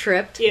who almost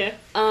tripped. Yeah.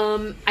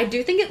 I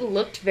do think it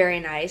looked very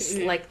nice.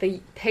 Mhm. Like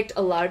they picked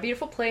a lot of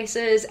beautiful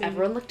places.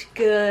 Everyone looked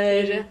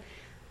good.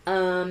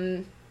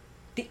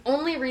 The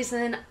only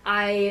reason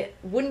I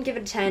wouldn't give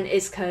it a 10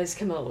 is because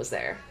Camilla was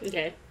there.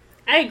 Okay.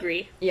 I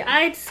agree. Yeah.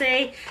 I'd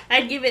say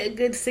I'd give it a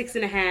good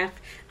 6.5.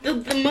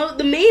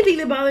 The main thing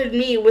that bothered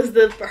me was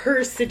the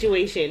her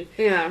situation.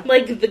 Yeah.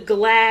 Like the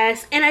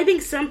glass, and I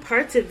think some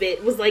parts of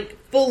it was like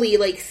fully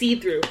like see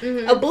through.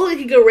 Mm-hmm. A bullet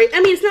could go right.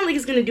 I mean, it's not like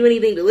it's gonna do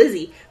anything to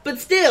Lizzie, but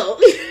still.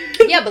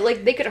 Yeah, but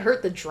like they could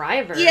hurt the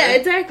driver. Yeah,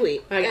 exactly.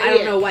 Like, I don't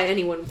Yeah. know why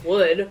anyone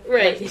would.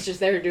 Right. Like, he's just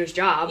there to do his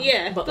job.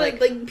 Yeah, But but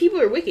like, people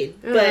are wicked.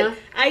 Uh-huh. But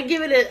I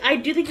give it a. I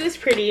do think it was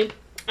pretty.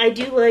 I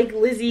do like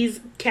Lizzie's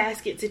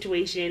casket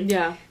situation.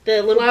 yeah.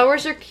 The little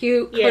Flowers are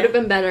cute. Yeah. Could have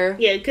been better.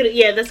 Yeah, could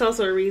yeah, that's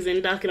also a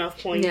reason, knocking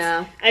off points.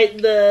 Yeah.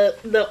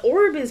 The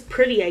orb is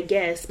pretty, I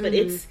guess, but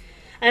Mm-hmm. it's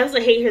I also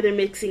hate how they're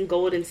mixing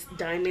gold and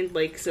diamond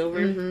like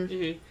silver.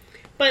 Mm-hmm.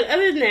 But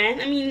other than that,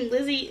 I mean,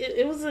 Lizzie,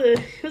 it was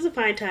a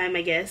fine time,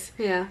 I guess.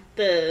 Yeah.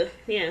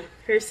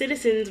 Her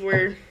citizens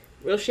were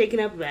real shaken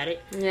up about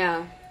it,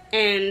 Yeah.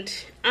 and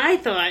I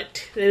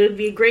thought that it would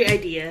be a great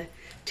idea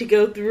to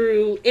go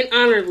through, in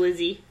honor of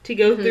Lizzie, to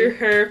go through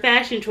her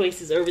fashion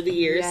choices over the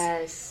years.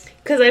 Yes.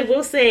 Because I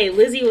will say,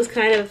 Lizzie was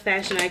kind of a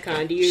fashion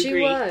icon. Do you She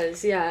agree?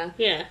 was, yeah.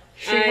 Yeah.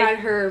 She had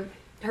her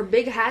her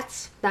big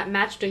hats that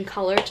matched in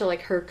color to,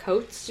 like, her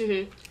coats.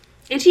 Mm-hmm.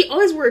 And she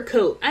always wore a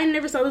coat. I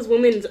never saw this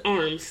woman's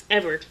arms,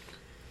 ever.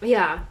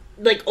 Yeah.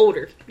 Like,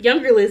 older.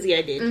 Younger Lizzie,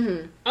 I did.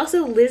 Mm-hmm.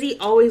 Also, Lizzie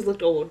always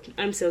looked old.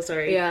 I'm so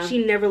sorry. Yeah.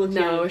 She never looked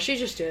young. No, she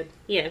just did.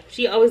 Yeah,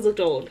 she always looked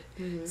old.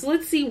 Mm-hmm. So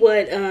let's see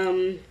what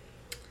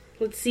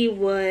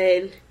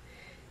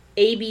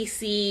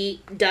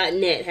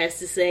ABC.net has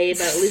to say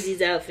about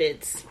Lizzie's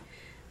outfits.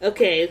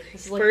 Okay,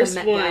 This is like first the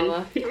Met one.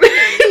 Gala.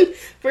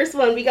 First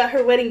one, we got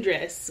her wedding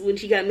dress when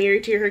she got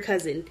married to her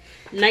cousin,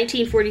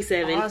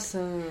 1947.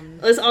 Awesome.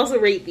 Let's also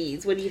rate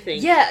these. What do you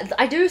think? Yeah,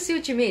 I do see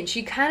what you mean.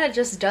 She kind of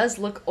just does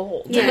look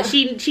old. Yeah,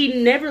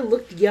 she never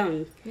looked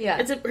young. Yeah.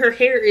 It's her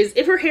hair is.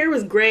 If her hair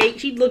was gray,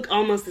 she'd look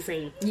almost the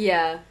same.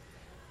 Yeah.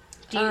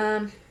 Do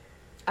you-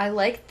 I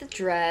like the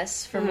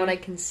dress. From what Uh-huh. I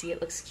can see,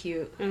 it looks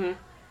cute. Uh-huh.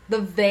 The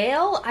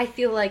veil, I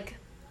feel like,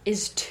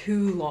 is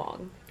too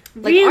long.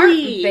 Like, Really?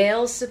 aren't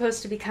veils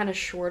supposed to be kind of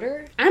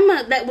shorter?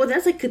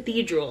 That's a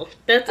cathedral.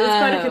 That's it's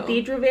called a Oh.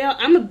 cathedral veil.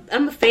 I'm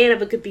a fan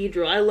of a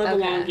cathedral. I love a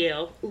Okay. long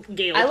gale.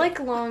 I like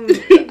long.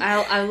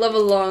 I love a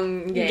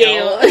long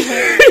gale.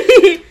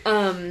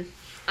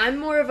 I'm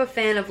more of a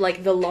fan of,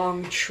 like, the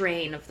long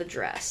train of the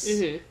dress.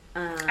 Mhm.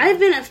 I've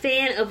been a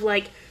fan of,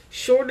 like,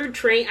 shorter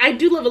train. I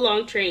do love a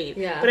long train.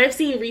 Yeah. But I've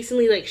seen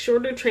recently, like,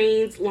 shorter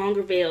trains,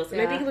 longer veils,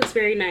 and I Yeah. think it looks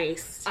very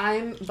nice.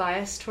 I'm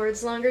biased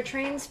towards longer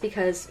trains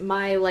because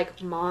my,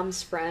 like,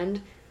 mom's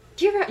friend.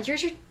 Do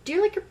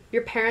you like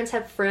your parents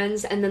have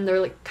friends and then they're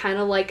like kind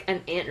of like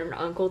an aunt or an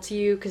uncle to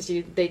you because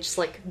they just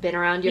like been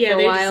around you Yeah, for a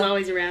they're while? just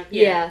always around.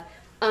 Yeah.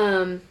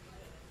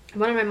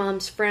 One of my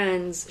mom's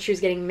friends, she was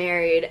getting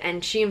married,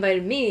 and she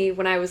invited me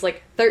when I was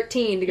like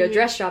 13 to go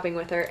dress shopping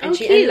with her, and Oh,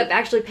 she cute. ended up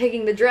actually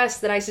picking the dress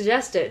that I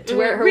suggested to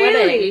wear at her Really?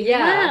 wedding.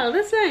 Yeah. Wow,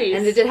 that's nice.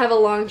 And it did have a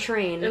long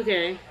train.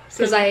 Okay.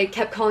 Because I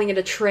kept calling it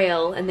a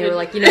trail, and they were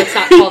like, it's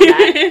not called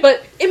that.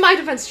 But in my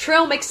defense,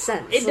 trail makes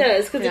sense. It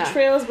does, because the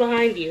trail is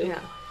behind you. Yeah.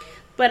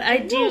 But I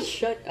do...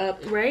 Shut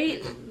up.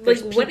 Right?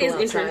 There's Like, what is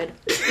people outside?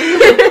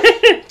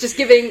 Just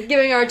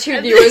giving our two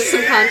viewers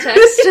some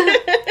context.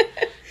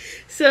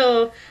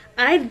 So,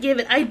 I'd give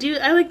it... I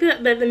like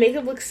that the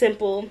makeup looks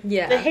simple.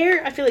 Yeah. The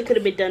hair, I feel like, could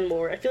have been done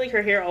more. I feel like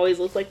her hair always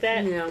looked like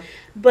that. Yeah.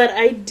 But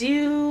I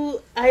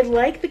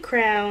like the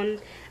crown.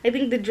 I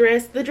think the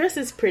dress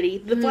is pretty.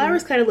 The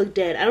flowers kind of look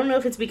dead. I don't know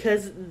if it's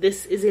because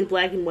this is in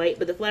black and white,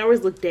 but the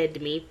flowers look dead to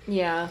me.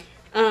 Yeah.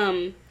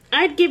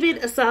 I'd give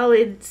it a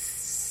solid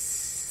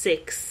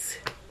 6.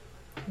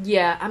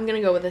 Yeah, I'm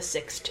gonna go with a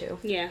 6 too.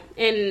 Yeah.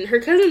 And her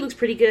cousin looks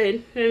pretty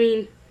good. I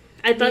mean,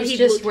 I thought He's he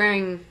just looked...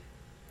 wearing.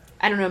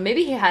 I don't know.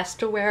 Maybe he has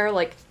to wear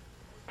like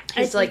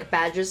his think- like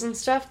badges and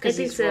stuff I because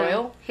think he's so.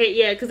 royal. Hey,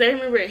 yeah, because I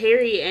remember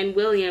Harry and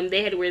William,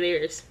 they had to wear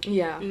theirs.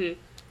 Yeah.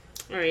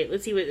 All right,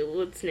 let's see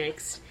what's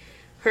next.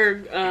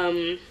 Her,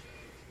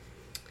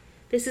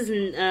 this is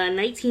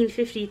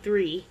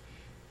 1953.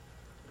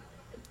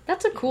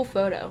 That's a cool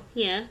photo.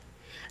 Yeah.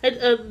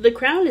 The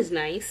crown is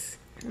nice.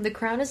 The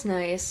crown is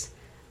nice.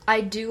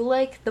 I do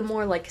like the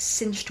more like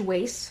cinched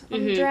waist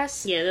on the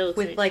dress. Yeah, that looks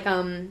with nice. like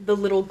the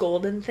little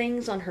golden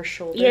things on her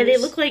shoulders. Yeah, they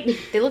look like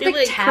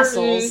tassels.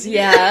 curtains.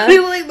 Yeah, They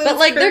look like those but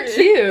like curtains.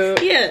 they're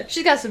cute. Yeah.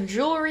 She's got some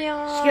jewelry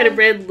on. She got a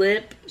red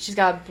lip. She's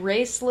got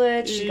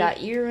bracelets. She's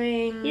got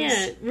earrings.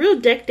 Yeah, real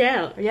decked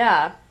out.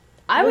 Yeah.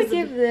 I would Was the-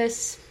 give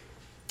this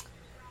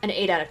an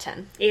 8 out of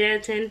 10. 8 out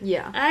of 10.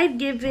 Yeah. I'd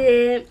give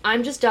it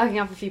I'm just docking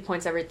off a few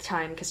points every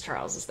time because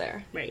Charles is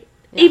there. right.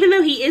 Yeah. Even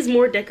though he is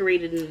more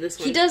decorated in this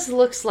one, He does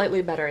look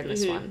slightly better in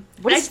this one.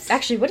 What is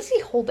he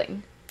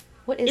holding?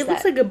 What is It that?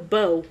 looks like a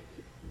bow.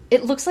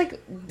 It looks like like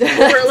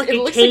it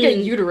a looks like a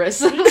cane.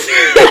 uterus.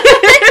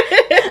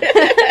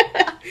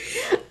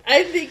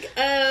 I think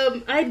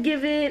I'd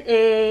give it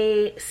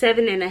a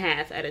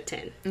 7.5 out of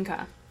 10. Okay.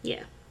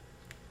 Yeah.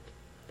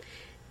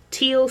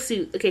 Teal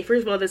suit. Okay,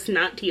 first of all, that's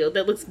not teal.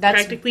 That looks That's-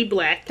 practically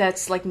black.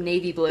 That's like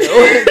navy blue.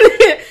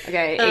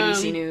 Okay,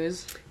 ABC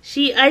News.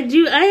 I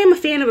am a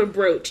fan of a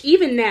brooch.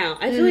 Even now,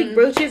 I feel like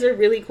brooches are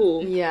really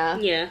cool. Yeah.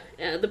 Yeah.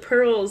 The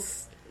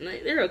pearls,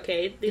 they're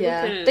okay. They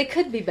Yeah. look kinda, They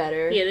could be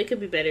better. yeah, they could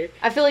be better.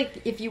 I feel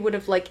like if you would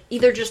have like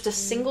either just a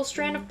single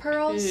strand of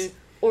pearls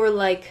or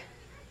like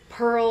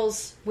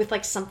pearls with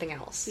like something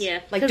else. Yeah,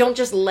 Like 'cause- don't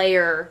just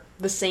layer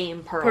the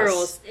same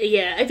Pearls.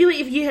 Yeah, I feel like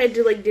if you had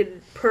to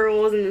did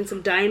pearls and then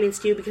some diamonds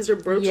too, because her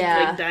brooch Yeah.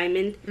 is like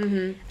diamond.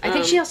 I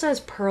think she also has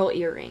pearl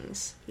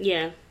earrings.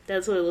 Yeah,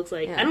 that's what it looks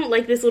like. Yeah. I don't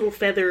like this little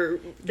feather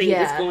thing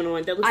Yeah. that's going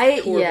on. That looks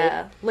horrible.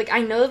 Yeah. Like I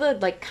know the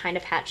like kind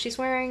of hat she's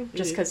wearing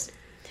just because.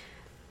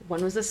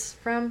 When was this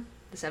from?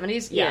 The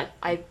 70s? Yeah.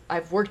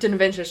 I've worked in a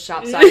vintage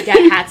shop, so I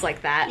get hats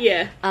like that.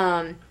 Yeah.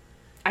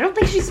 I don't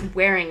think she's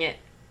wearing it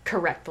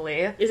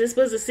correctly. Is it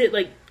supposed to sit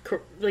like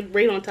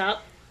right on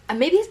top?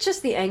 Maybe it's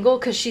just the angle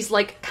because she's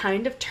like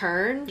kind of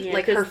turned, Yeah,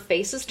 like 'cause- her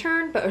face is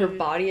turned, but her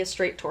body is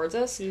straight towards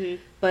us.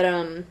 But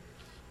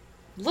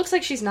looks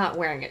like she's not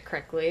wearing it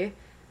correctly.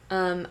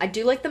 I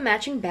do like the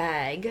matching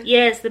bag.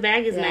 Yes, the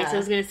bag is nice. Yeah. I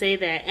was gonna say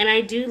that, and I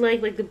do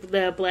like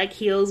the black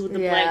heels with the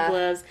Yeah. black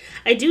gloves.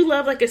 I do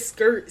love a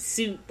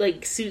suit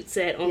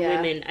set on Yeah.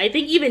 women. I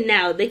think even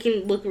now they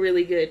can look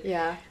really good.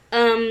 Yeah,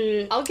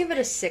 I'll give it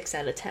a 6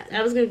 out of 10.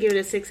 I was gonna give it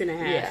a 6.5.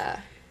 Yeah.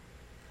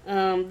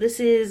 This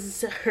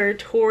is her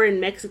tour in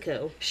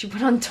Mexico. She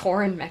went on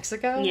tour in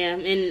Mexico? Yeah,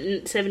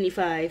 in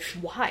 75.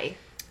 Why?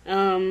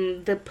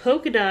 The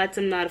polka dots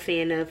I'm not a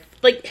fan of.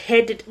 Like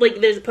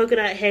there's a polka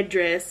dot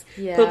headdress,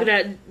 Yeah.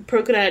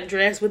 polka dot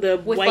dress with a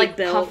With, white like,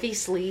 belt. puffy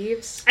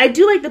sleeves. I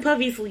do like the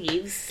puffy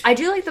sleeves. I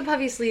do like the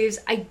puffy sleeves.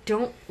 I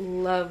don't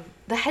love...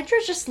 The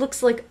headdress just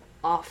looks, like,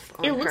 off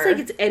on It looks her. like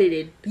it's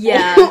edited.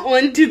 Yeah.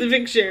 Onto the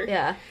picture.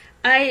 Yeah.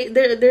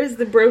 There's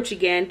the brooch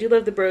again. Do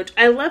love the brooch.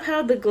 I love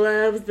how the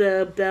gloves,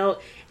 the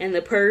belt, and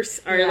the purse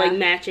are like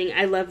matching.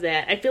 I love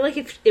that. I feel like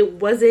if it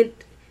wasn't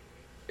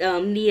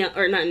neon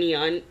or not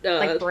neon,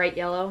 Like bright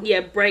yellow.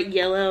 yeah, bright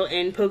yellow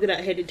and polka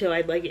dot head to toe,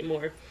 I'd like it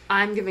more.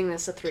 I'm giving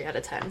this a 3 out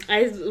of 10.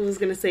 I was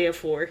gonna say a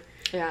 4.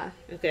 Yeah.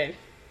 Okay.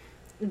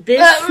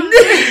 This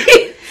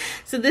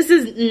so this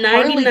is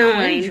Harley 99.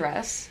 Quinn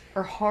dress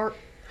or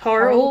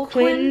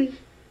Harlequin.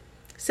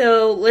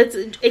 So let's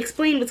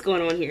explain what's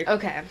going on here.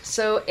 Okay,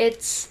 so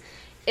it's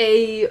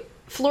a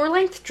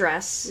floor-length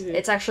dress. Mm-hmm.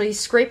 It's actually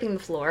scraping the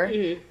floor.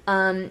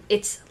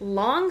 It's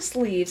long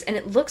sleeves, and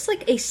it looks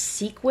like a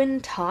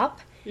sequin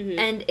top.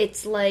 And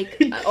it's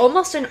like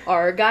almost an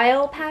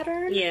argyle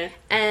pattern. Yeah.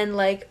 And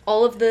like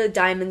all of the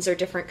diamonds are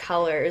different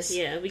colors.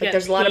 Yeah, we like, got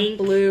there's a lot of pink,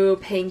 blue,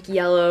 pink,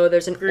 yellow.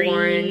 There's an green.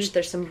 orange.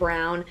 There's some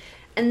brown,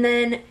 and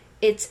then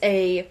it's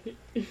a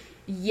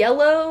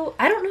yellow.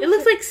 I don't know. It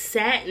looks like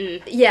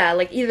satin. Yeah,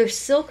 like either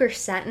silk or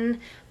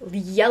satin,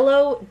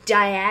 yellow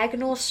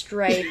diagonal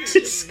striped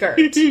skirt.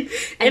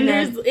 And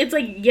then- it's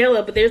like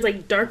yellow, but there's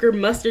like darker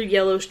mustard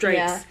yellow stripes.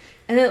 Yeah.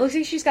 And then it looks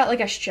like she's got like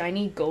a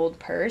shiny gold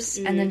purse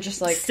and then just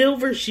like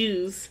Silver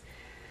shoes.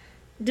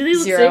 Do they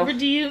look 0. silver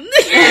to you?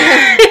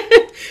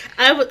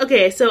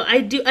 Okay, so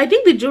I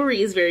think the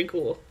jewelry is very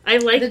cool. I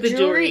like the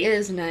jewelry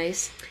is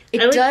nice. It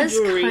I like the does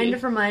jewelry. kind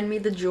of remind me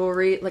of the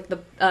jewelry, like the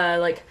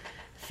like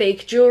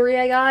fake jewelry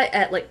I got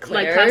at like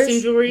Claire's. like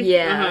costume jewelry.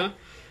 Yeah. Uh-huh.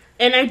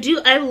 And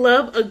I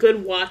love a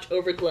good watch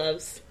over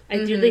gloves.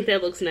 I do think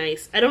that looks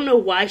nice. I don't know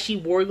why she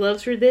wore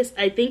gloves for this.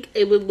 I think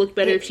it would look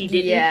better if she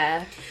didn't.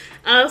 Yeah.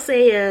 I'll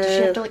say Does she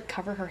have to like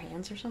cover her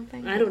hands or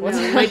something? I don't know. What's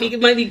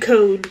It might be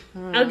code.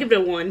 I'll give it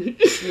a 1.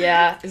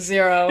 Yeah,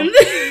 0.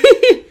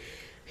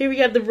 Here we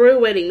got the royal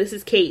wedding. This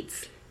is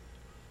Kate's.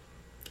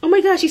 Oh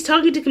my gosh, she's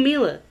talking to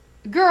Camila.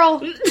 Girl,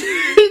 Look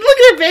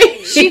at her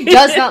face. she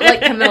does not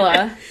like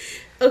Camilla.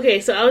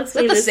 Okay, so I'll Is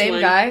explain that the this same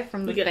one. guy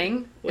from the We got- thing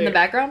in where? the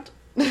background?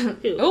 Who?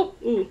 Oh,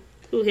 Ooh,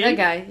 him? that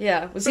guy.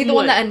 Yeah, was he From the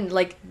one what? that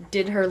like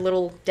did her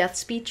little death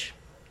speech?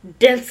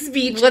 Death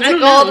speech. What's I it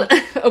don't called?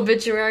 know.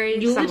 Obituary,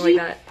 something Eulogy?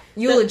 like that.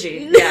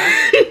 Eulogy.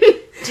 Yeah.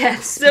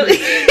 Death So,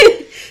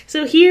 speech.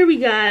 so here we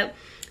got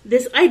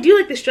this. I do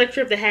like the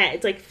structure of the hat.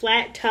 It's like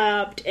flat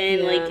topped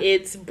and Yeah. like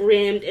it's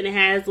brimmed and it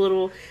has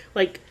little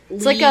like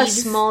It's like a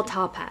leaves. small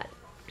top hat.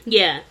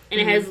 Yeah,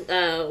 and it has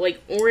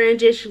like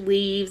orangish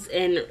leaves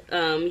and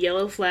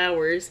yellow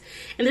flowers,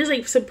 and there's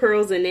like some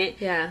pearls in it.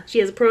 Yeah. She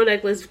has a pearl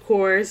necklace, of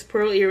course,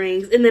 pearl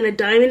earrings, and then a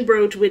diamond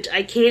brooch, which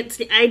I can't.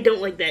 I don't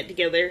like that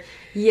together.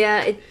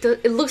 Yeah,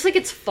 it looks like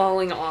it's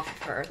falling off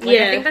of her. Like,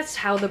 Yeah. I think that's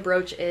how the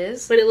brooch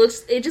is. But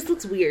it just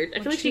looks weird. I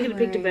feel What's like she she could have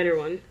picked a wearing? better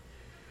one.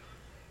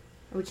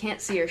 We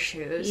can't see her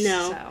shoes.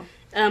 No. So.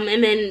 And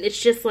then it's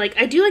just like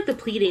I do like the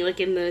pleating, like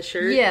in the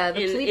shirt. Yeah,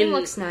 the pleating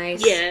looks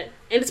nice. Yeah,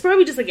 and it's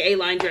probably just like an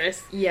A-line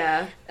dress.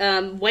 Yeah.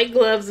 White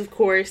gloves, of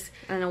course.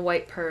 And a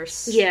white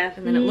purse. Yeah.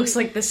 And then it looks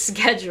like the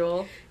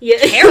schedule. Yeah,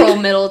 Carol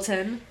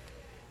Middleton.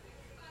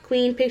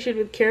 Queen pictured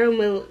with Carol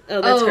Mill.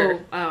 Oh, that's her.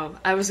 Oh,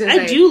 I was gonna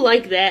say. I do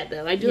like that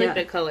though. I do Yeah. like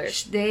that color.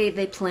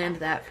 They planned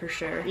that for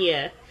sure.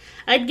 Yeah,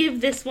 I'd give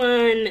this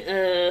one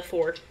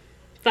 4,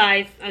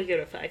 5. I'll give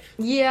it a 5.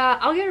 Yeah,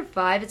 I'll give it a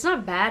 5. It's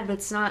not bad, but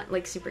it's not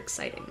like super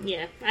exciting.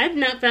 Yeah, I've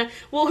not found.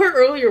 Well, her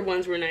earlier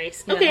ones were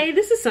nice. Yeah. Okay,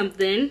 this is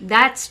something.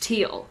 That's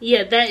teal.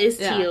 Yeah, that is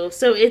Yeah. teal.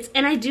 So it's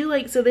and I do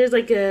like. So there's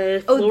like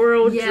a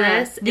floral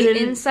dress. The and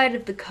then inside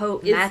of the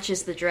coat is-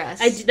 matches the dress.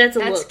 that's a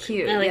look.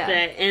 Cute. I like yeah.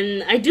 that,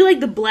 and I do like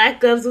the black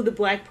gloves with the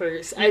black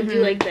purse. I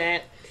do like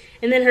that.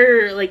 And then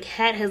her like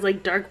hat has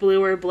like dark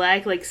blue or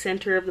black like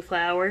center of the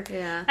flower.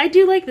 Yeah. I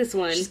do like this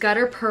one. She's got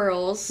her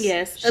pearls.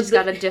 Yes. She's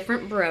got a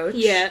different brooch.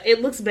 Yeah,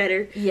 it looks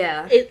better.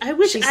 Yeah. I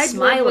wish She's I'd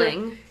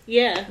smiling.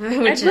 Yeah,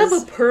 Which I'd love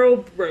is- a pearl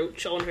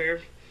brooch on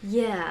her.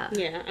 Yeah.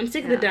 Yeah, I'm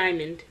sick of Yeah. the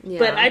diamond. Yeah.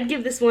 But I'd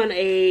give this one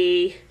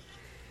a.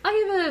 I'll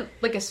give it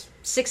like a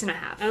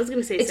 6.5. I was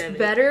gonna say It's 7.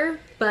 better,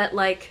 but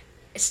like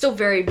it's still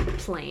very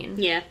plain.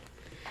 Yeah.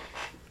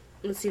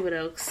 Let's see what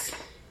else.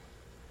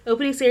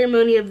 Opening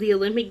ceremony of the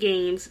Olympic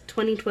Games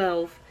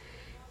 2012.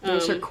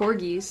 There's her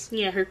corgis.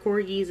 Yeah, her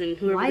corgis and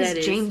whoever Why that is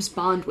is. James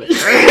Bond with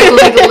her?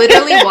 Like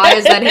literally, why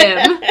is that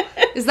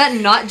him? Is that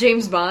not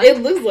James Bond?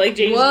 It looks like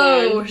James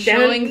Whoa, Bond.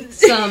 showing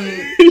some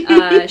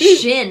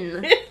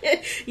shin.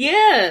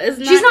 Yeah, it's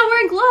not. She's not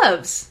wearing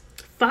gloves.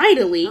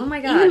 Finally. Oh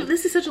my God. Even,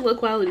 this is such a low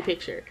quality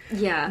picture.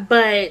 Yeah.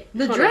 But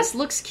The hold dress on.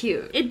 looks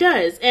cute. It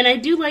does, and I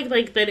do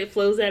like that it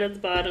flows out at the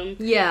bottom.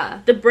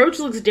 Yeah. The brooch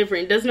looks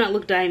different. It does not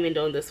look diamond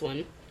on this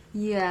one.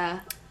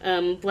 Yeah.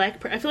 I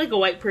feel like a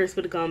white purse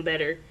would have gone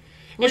better.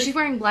 Well, she's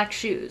wearing black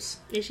shoes.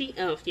 Is she?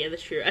 Oh, yeah,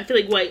 that's true. I feel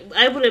like white.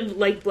 I would have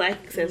liked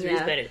black accessories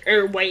better,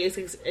 or white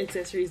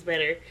accessories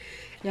better.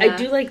 Yeah. I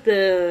do like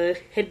the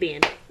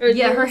headband.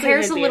 Yeah, her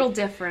hair's a little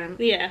different.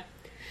 Yeah.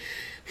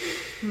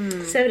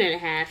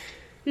 7.5.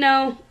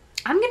 No,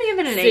 I'm gonna give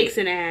it an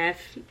 6.5.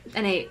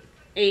 An 8.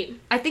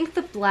 8. I think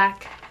the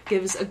black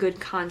gives a good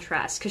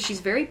contrast because she's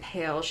very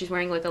pale. She's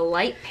wearing like a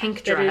light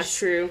pink dress. That is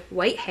true.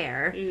 White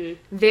hair.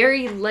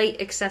 Very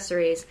light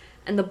accessories.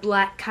 And the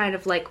black kind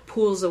of like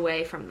pulls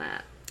away from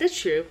that. That's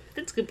true.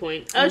 That's a good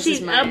point.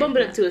 I'll bump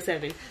it up to a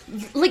 7.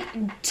 Like,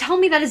 tell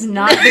me that is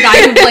not the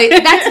guy who played.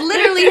 That's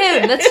literally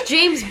him. That's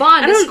James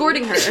Bond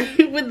escorting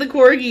her. With the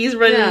corgis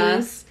running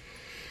loose.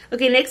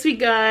 Okay, next we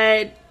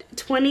got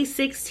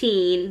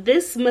 2016.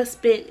 This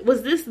must be...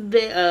 Was this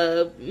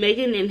the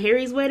Meghan and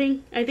Harry's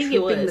wedding? I think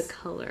it was. The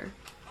color.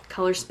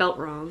 Color spelt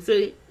wrong.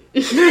 So...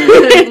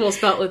 Well,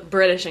 spelt with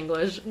British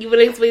English. You want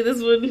to explain this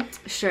one?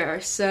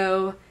 Sure.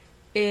 So...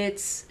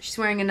 she's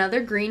wearing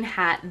another green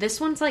hat.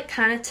 This one's like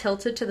kind of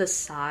tilted to the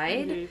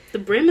side. The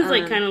brim is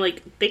like kind of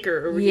like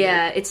thicker over here.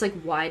 Yeah, it's like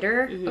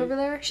wider over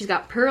there. She's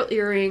got pearl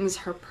earrings,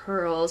 her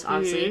pearls,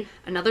 obviously.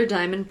 Another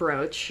diamond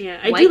brooch. Yeah,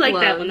 I do like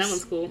that one. That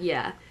one's cool.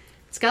 Yeah.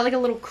 It's got like a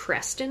little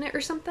crest in it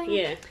or something.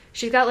 Yeah.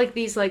 She's got like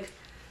these like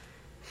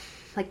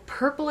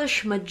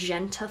purplish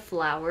magenta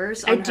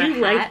flowers on her hat. I do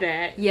like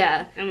that.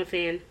 Yeah. I'm a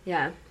fan.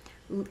 Yeah.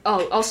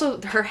 Oh, also,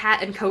 her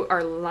hat and coat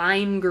are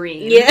lime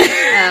green. Yeah.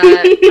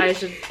 I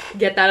should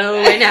get that out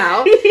of the way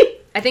now.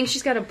 I think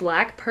she's got a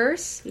black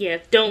purse. Yeah,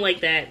 don't like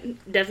that.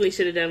 Definitely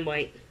should have done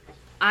white.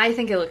 I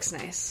think it looks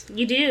nice.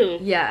 You do?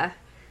 Yeah.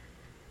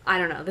 I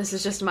don't know. This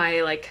is just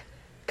my, like,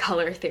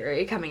 color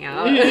theory coming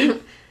out.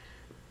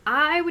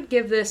 I would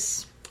give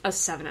this a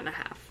 7.5.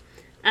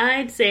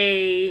 I'd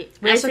say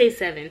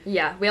 7.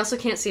 Yeah, we also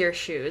can't see her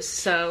shoes,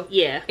 so...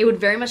 Yeah. It would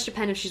very much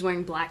depend if she's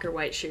wearing black or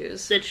white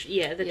shoes. That's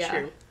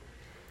true.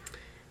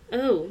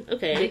 Oh,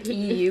 okay. The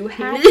EU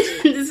hat?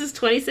 This is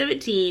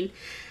 2017.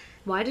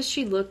 Why does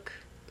she look,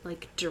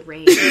 like,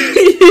 deranged?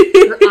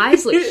 Her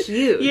eyes look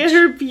huge. Yeah,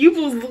 her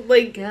pupils look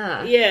like...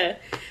 Yeah. Yeah.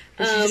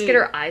 Did she just get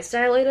her eyes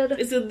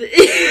dilated?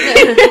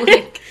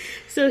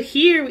 So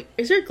here...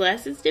 Is her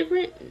glasses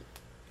different?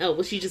 Oh,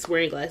 well, she's just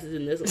wearing glasses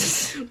in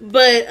this one.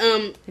 But,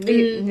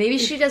 Maybe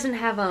she doesn't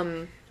have,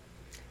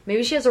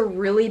 Maybe she has a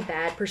really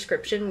bad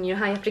prescription. You know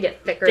how you have to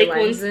get thick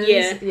lenses? Ones,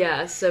 yeah.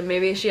 Yeah, so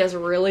maybe she has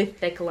really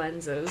thick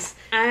lenses.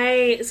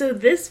 So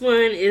this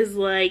one is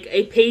like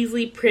a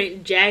paisley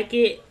print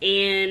jacket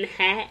and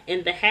hat,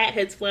 and the hat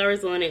has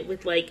flowers on it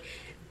with like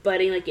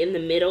budding like in the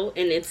middle,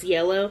 and it's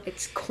yellow.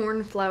 It's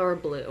cornflower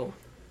blue.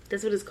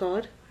 That's what it's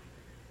called?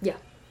 Yeah.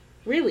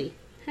 Really?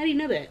 How do you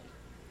know that?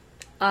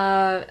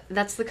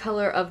 That's the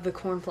color of the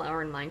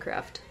cornflower in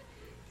Minecraft.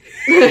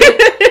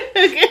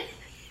 Okay.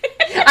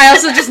 I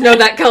also just know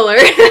that color.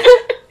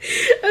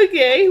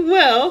 Okay,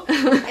 well,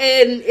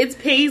 and it's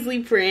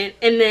paisley print,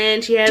 and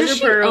then she has Does her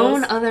she pearls.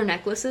 own other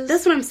necklaces?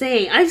 That's what I'm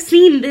saying. I've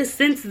seen this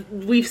since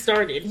we've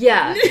started.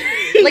 Yeah.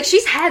 Like,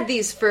 she's had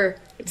these for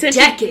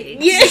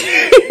decades.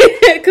 Yeah.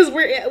 Because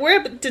we're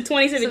up to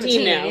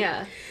 2017 now.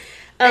 Yeah.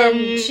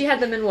 And she had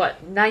them in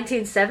what,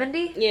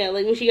 1970? Yeah,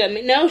 like when she got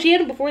no, she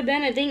had them before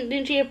then. I think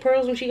didn't she have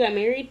pearls when she got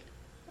married?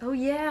 Oh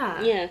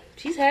yeah. Yeah,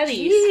 she's had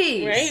these,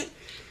 Jeez. right?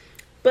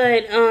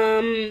 But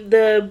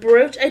the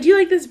brooch, I do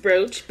like this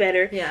brooch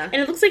better. Yeah. And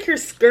it looks like her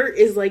skirt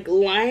is like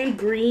lime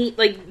green,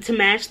 like to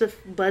match the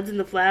buds and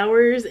the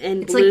flowers,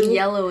 and It's blue. like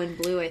yellow and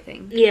blue, I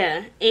think.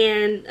 Yeah,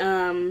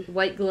 and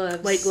white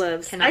gloves. White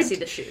gloves. Cannot see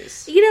the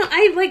shoes. You know,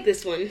 I like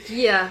this one.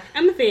 Yeah.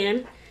 I'm a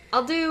fan.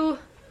 I'll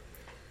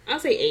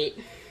say 8.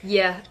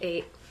 Yeah,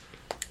 8.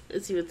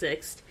 Let's see what's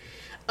next.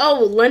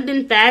 Oh,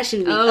 London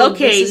Fashion Week. Oh,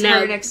 okay, this is now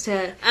her next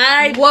to...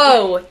 I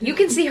Whoa, you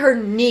can see her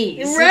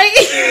knees.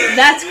 right.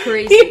 That's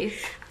crazy.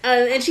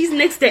 And she's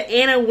next to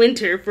Anna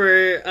Wintour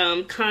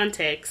for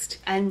context.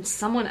 And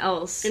someone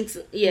else.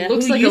 Yeah,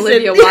 looks who like you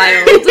Olivia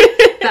said- Wilde.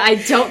 I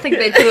don't think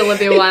they put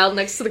Olivia Wilde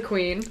next to the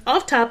Queen.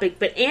 Off topic,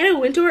 but Anna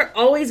Wintour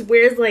always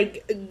wears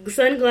like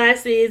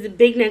sunglasses,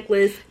 big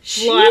necklace,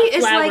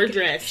 flower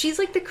dress. She's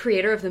like the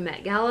creator of the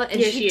Met Gala,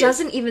 and Yeah, she she is.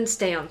 doesn't even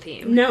stay on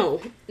theme.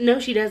 No,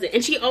 she doesn't,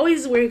 and she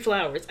always is wearing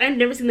flowers. I've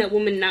never seen that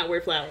woman not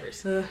wear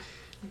flowers. Ugh.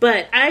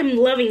 But I'm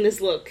loving this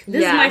look.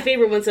 This is my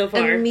favorite one so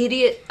far.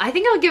 I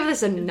think I'll give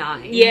this a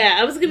 9. Yeah,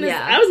 I was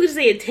gonna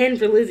say a 10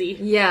 for Lizzie.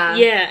 Yeah.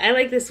 Yeah, I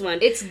like this one.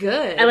 It's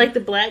good. I like the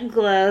black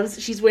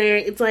gloves. She's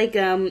wearing, it's like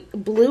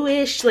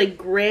bluish, like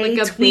gray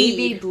like a tweed.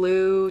 baby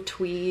blue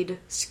tweed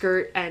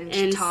skirt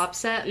and top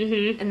set.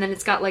 Mm-hmm. And then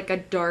it's got like a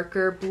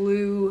darker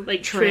blue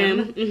like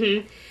trim.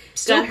 Mm-hmm.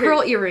 Still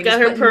pearl earrings,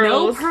 got her but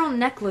pearls. no pearl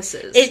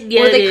necklaces. Or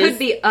they could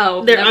be,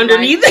 they're never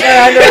underneath. mind.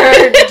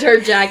 They're under her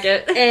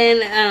jacket.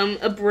 And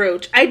a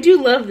brooch. I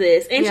do love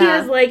this. And she Yeah.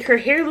 has like, her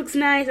hair looks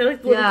nice. I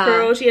like the little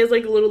curl. She has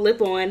like a little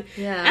lip on.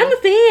 Yeah. I'm a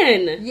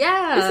fan.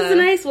 Yeah. This is a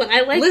nice one.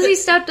 I like Lizzie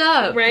stepped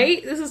up.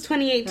 Right? This is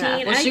 2018.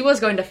 Yeah. Well, she was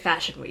going to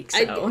Fashion Week,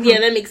 so. Yeah,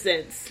 that makes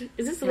sense.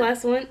 Is this the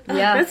last one? Oh,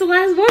 Yeah. That's the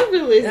last one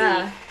for Lizzie.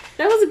 Yeah.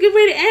 That was a good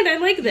way to end. I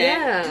like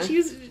that.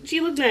 Yeah. She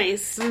looked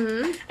nice.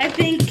 Mm-hmm. I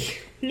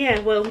think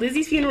Yeah, well,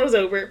 Lizzie's funeral's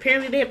over.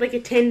 Apparently they have like a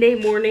 10-day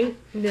mourning.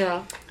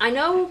 Yeah. I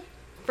know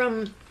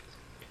from...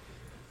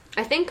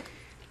 I think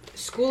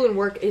school and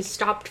work is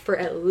stopped for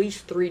at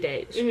least 3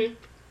 days. Mm-hmm.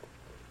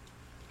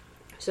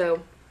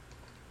 So,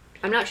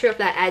 I'm not sure if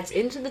that adds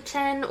into the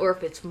 10 or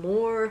if it's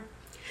more.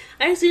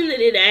 I assume that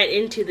it'd add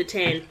into the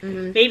 10.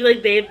 Mm-hmm. Maybe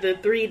like they have the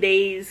 3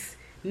 days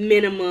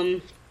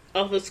minimum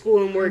off of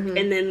school and work,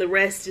 and then the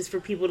rest is for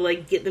people to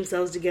like get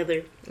themselves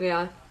together.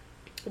 Yeah.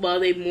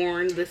 While they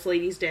mourn this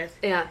lady's death.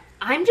 Yeah.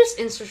 I'm just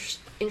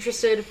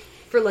interested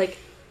for like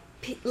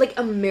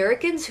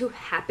Americans who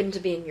happen to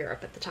be in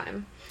Europe at the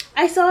time.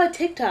 I saw a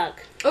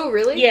TikTok. Oh,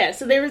 really? Yeah,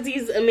 so there was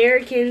these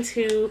Americans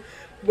who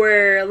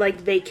were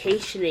like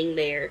vacationing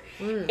there,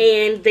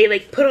 and they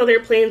like put all their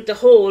plans to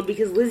hold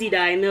because Lizzie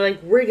died, and they're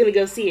like, we're gonna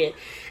go see it.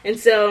 And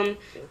so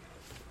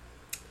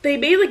they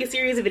made like a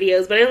series of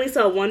videos, but I only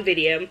saw one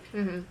video.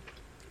 Mm-hmm.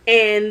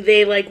 And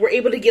they like were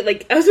able to get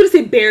like, I was gonna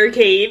say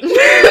barricade.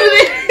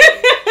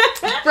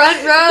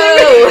 Front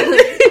row!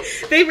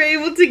 They were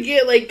able to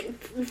get like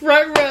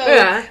front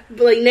row,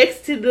 like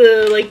next to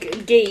the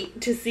like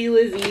gate to see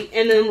Lizzie,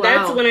 and then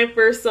that's when I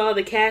first saw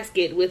the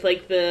casket with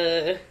like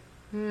the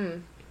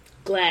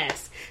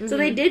glass. Mm-hmm. So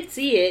they did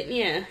see it,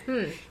 yeah.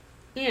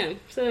 Yeah,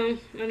 so,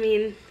 I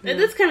mean,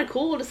 that's kind of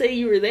cool to say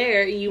you were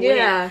there and you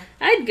went.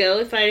 I'd go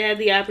if I had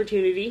the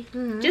opportunity,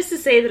 just to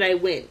say that I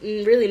went,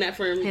 and really not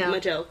for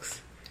much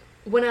else.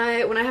 When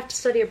I have to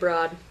study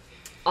abroad,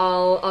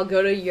 I'll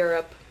go to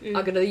Europe.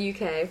 I'll go to the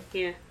UK.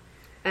 Yeah.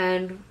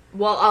 And,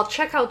 well, I'll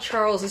check how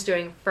Charles is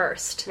doing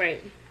first.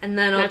 Right. And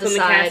then I'll decide. From the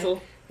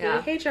castle. Yeah.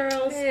 Like, hey,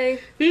 Charles. Hey.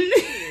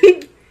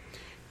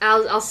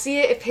 I'll see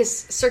if his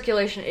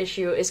circulation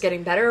issue is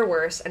getting better or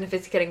worse, and if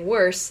it's getting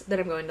worse,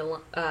 then I'm going to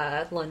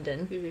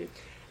London. Mm-hmm.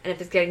 And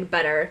if it's getting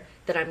better,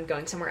 then I'm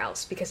going somewhere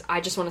else, because I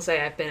just want to say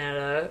I've been at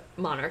a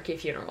monarchy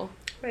funeral.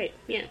 Right,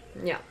 yeah.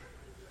 Yeah.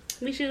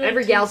 We should,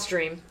 every gal's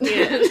dream.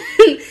 Yeah.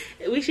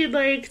 We should,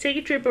 like, take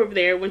a trip over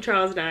there when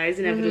Charles dies,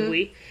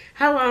 inevitably. Mm-hmm.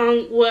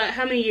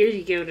 How many years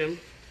you give him?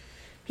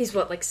 He's,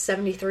 what, like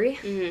 73?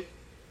 Mm-hmm.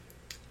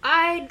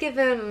 I'd give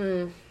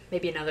him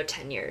maybe another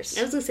 10 years.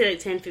 I was gonna say, like,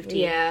 10, 15.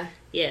 Yeah.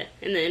 Yeah,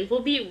 and then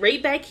we'll be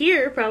right back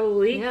here,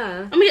 probably.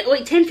 Yeah. I mean,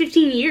 like, 10,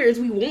 15 years,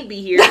 we won't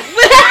be here.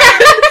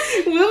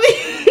 we'll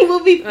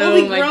be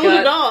fully grown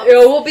adults.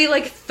 We'll be,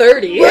 like,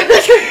 30. We'll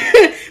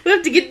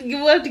have to get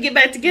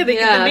back together,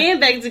 get the band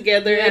back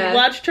together, and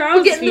watch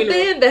Charles' funeral. We're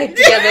getting the band back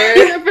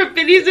together. For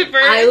Phineas and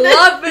Ferb. I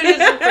love Phineas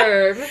and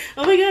Ferb.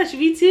 Oh my gosh,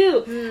 me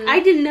too. I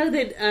didn't know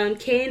that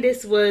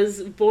Candace was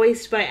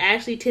voiced by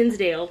Ashley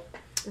Tisdale.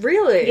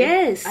 Really?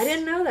 Yes. I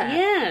didn't know that.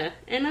 Yeah.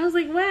 And I was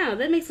like, wow,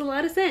 that makes a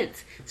lot of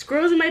sense.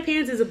 Squirrels in My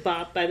Pants is a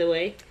bop, by the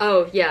way.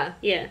 Oh, yeah.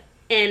 Yeah.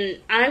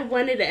 And I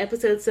wanted an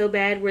episode so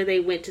bad where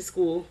they went to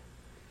school.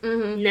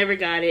 Mm-hmm. Never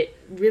got it.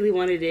 Really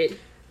wanted it.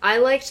 I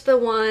liked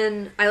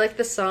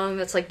the song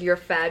that's like, You're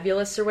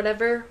Fabulous or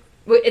whatever.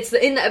 It's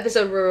in the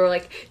episode where we're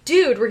like,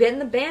 dude, we're getting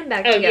the band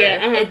back together.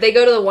 Yeah, And they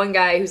go to the one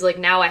guy who's like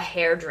now a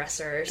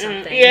hairdresser or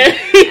something. Yeah.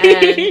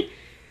 And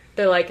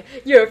they're like,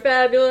 you're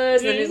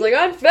fabulous. And he's like,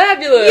 I'm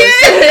fabulous.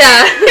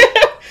 Yeah.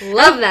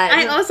 Love that.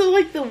 I also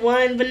like the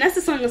one,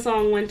 Vanessa sung a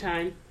song one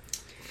time.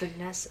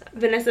 Vanessa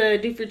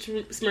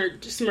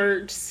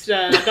Doofenshmirtz's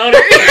daughter.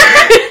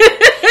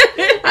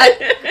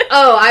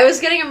 I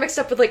was getting her mixed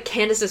up with like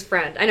Candace's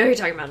friend. I know who you're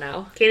talking about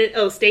now.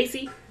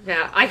 Stacy?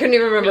 Yeah, I couldn't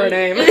even remember her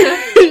name.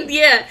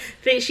 Yeah,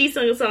 she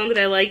sung a song that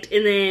I liked,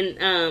 and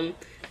then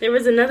there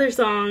was another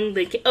song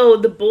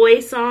the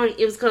boy song.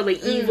 It was called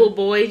like Evil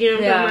Boy. You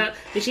know what I'm talking about?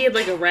 And she had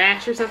like a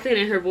rash or something,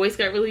 and her voice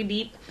got really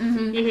deep.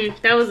 Mm-hmm. Mm-hmm.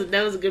 That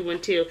was a good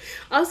one too.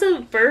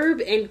 Also,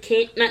 Ferb and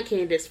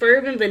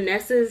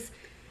Vanessa's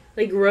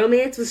like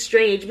romance was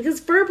strange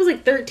because Ferb was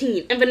like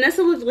 13 and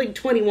Vanessa looked like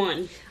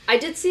 21. I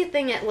did see a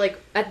thing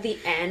at the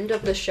end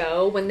of the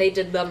show when they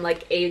did them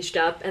like aged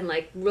up and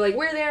like we're like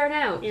where they are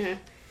now. Yeah,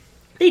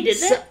 they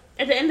did that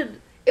at the end of.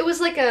 It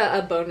was like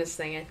a bonus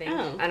thing, I think.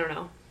 Oh. I don't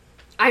know.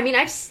 I mean,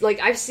 I've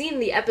seen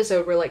the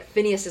episode where like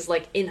Phineas is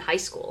like in high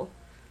school.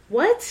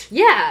 What?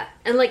 Yeah,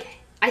 and like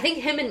I think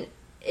him and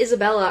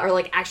Isabella are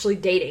like actually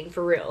dating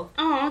for real.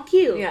 Oh,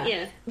 cute.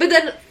 Yeah. But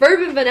then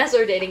Ferb and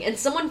Vanessa are dating, and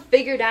someone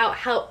figured out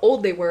how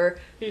old they were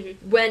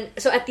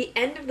so at the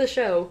end of the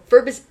show,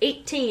 Ferb is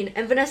 18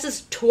 and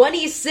Vanessa's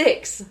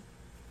 26.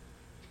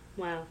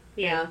 Wow.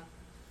 Yeah.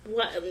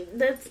 What?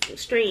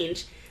 That's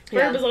strange.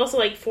 Ferb is also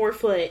like 4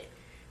 foot.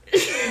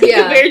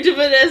 Yeah. Compared to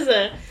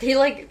Vanessa.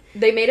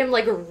 They made him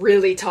like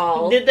really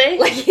tall. Did they?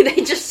 Like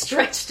they just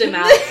stretched him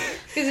out.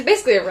 Because he's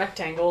basically a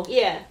rectangle.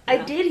 Yeah. I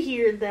did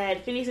hear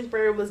that Phineas and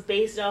Ferb was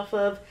based off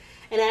of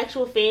an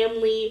actual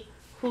family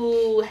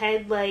who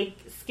had like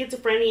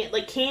schizophrenia.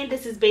 Like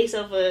Candace is based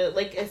off a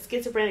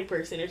schizophrenic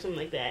person or something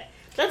like that.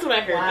 That's what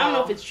I heard. Wow. I don't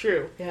know if it's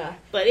true. Yeah.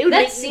 But it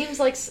would seems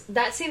like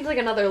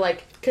another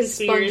like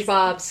conspiracy.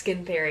 SpongeBob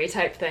skin theory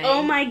type thing.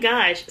 Oh my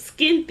gosh,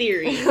 skin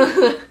theory.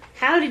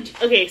 How did you...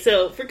 Okay,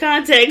 so for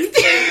context...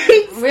 we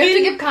have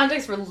to give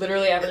context for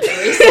literally everything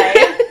we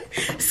say.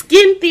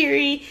 Skin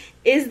theory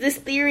is this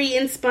theory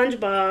in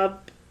SpongeBob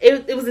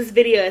it was this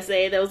video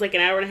essay that was like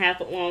an hour and a half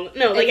long.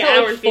 No, like It an felt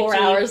hour like and 15. 4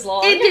 hours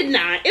long. It did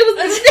not. It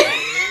was.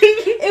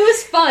 It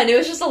was fun. It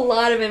was just a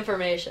lot of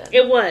information.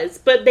 It was,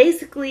 but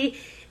basically,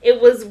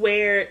 it was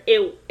where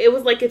it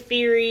was like a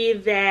theory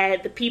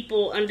that the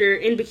people in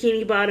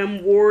Bikini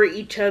Bottom wore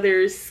each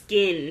other's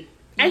skin.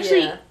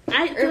 Actually, Yeah.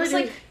 it was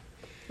like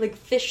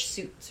fish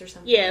suits or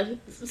something. yeah,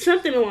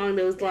 something along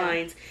those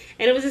lines.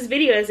 And it was this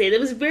video essay that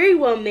was very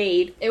well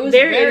made. It was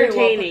very very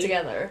entertaining. well put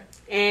together.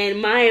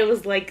 And Maya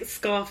was like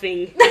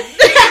scoffing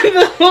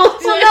the whole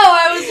time. Well, no,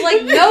 I was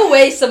like, no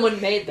way someone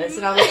made this.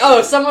 And I was like,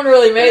 oh, someone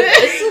really made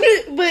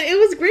this. But it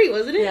was great,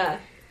 wasn't it? Yeah.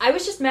 I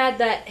was just mad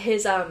that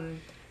his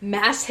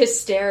mass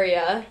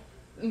hysteria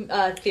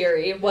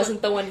theory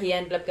wasn't the one he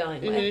ended up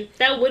going with. Mm-hmm.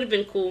 That would have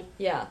been cool.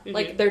 Yeah. Mm-hmm.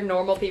 Like, they're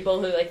normal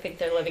people who, like, think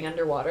they're living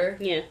underwater.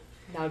 Yeah.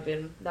 That would have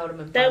been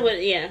fun. That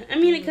would, yeah. I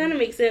mean, it kind of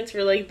makes sense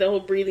for, like, the whole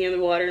breathing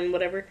underwater and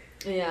whatever.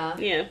 Yeah.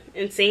 Yeah.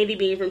 And Sandy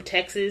being from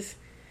Texas.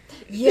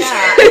 Yeah,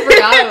 I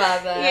forgot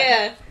about that.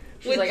 Yeah.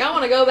 She's like, I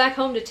want to go back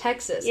home to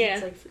Texas. Yeah.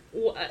 And it's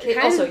like, okay,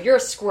 also, you're a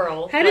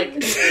squirrel. How like,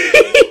 did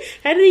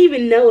how did they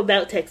even know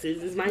about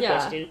Texas is my Yeah.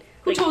 question.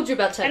 Who told you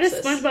about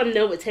Texas? How does SpongeBob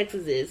know what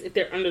Texas is if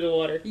they're under the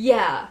water?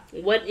 Yeah.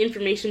 What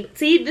information?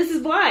 See, this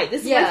is why.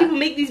 This is why Yeah. people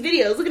make these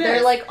videos. Look at They're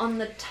us. like on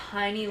the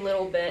tiny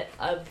little bit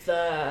of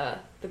the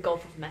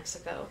Gulf of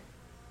Mexico.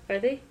 Are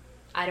they?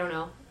 I don't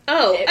know.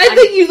 Oh, I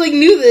think you like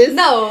knew this.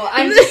 No,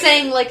 I'm just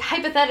saying, like,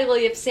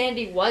 hypothetically, if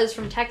Sandy was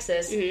from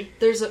Texas, Mhm.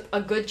 there's a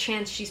good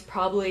chance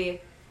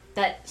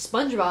that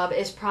SpongeBob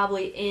is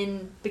probably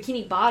in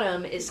Bikini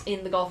Bottom is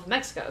in the Gulf of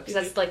Mexico, because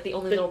that's, like, the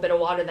only little bit of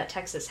water that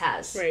Texas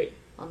has. Right.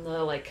 On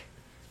the, like,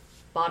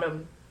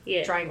 bottom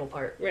triangle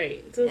part.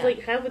 Right. So it's Yeah.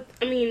 like, how would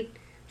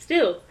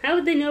how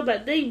would they know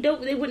about? They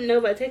wouldn't know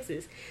about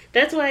Texas.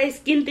 That's why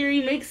skin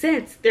theory makes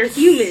sense. They're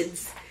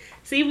humans.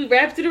 See, we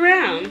wrapped it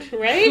around,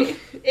 right?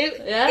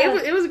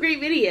 It was a great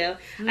video.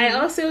 Mm-hmm. I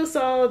also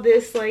saw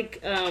this,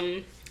 like,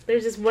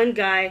 there's this one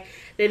guy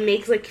that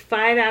makes, like,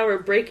 5-hour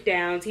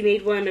breakdowns. He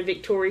made one of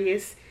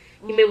Victorious.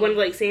 He made one of,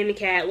 like, Sam the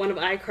Cat, one of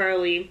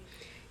iCarly.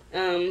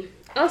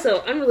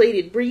 Also,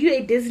 unrelated, were you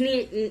a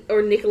Disney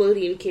or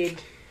Nickelodeon kid?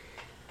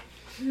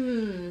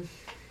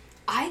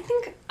 I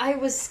think I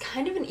was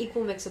kind of an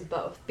equal mix of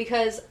both,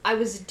 because I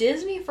was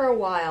Disney for a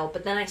while,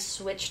 but then I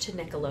switched to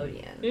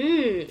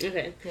Nickelodeon.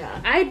 Okay.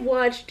 Yeah. I'd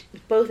watched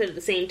both at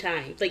the same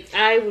time. Like,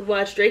 I would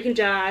watch Drake and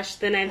Josh,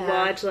 then I'd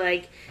watch,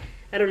 like,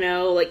 I don't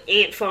know, like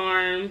Ant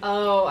Farm.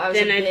 Oh, I was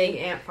Then a big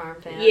Ant Farm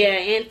fan. Yeah,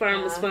 Ant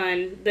Farm was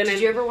fun. Then Did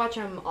you ever watch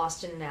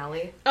Austin and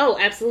Ally? Oh,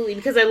 absolutely,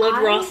 because I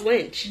loved Ross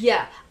Lynch.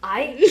 Yeah,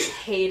 I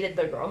hated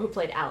the girl who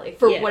played Ally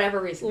for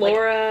whatever reason.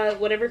 Laura,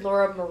 whatever.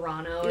 Laura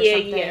Morano or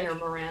something, yeah. or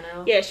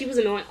Morano. Yeah, she was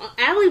annoying.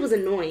 Ally was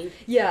annoying.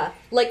 Yeah,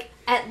 like,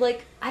 I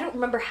don't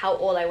remember how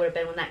old I would have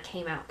been when that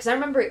came out, because I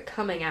remember it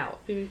coming out.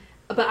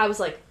 But I was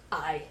like,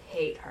 I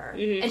hate her.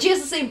 And she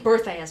has the same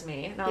birthday as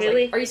me. And I was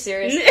like, are you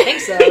serious? I think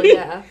so,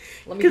 yeah.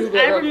 Let me Google it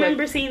Because I real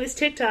remember quick. seeing this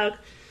TikTok.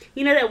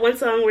 You know that one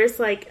song where it's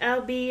like,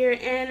 I'll be your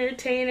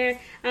entertainer,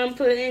 I'm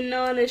putting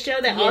on a show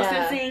that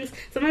Austin sings?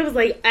 Somebody was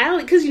like,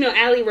 Ally, because, you know,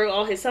 Ally wrote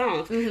all his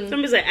songs.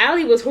 Somebody was like,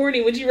 Ally was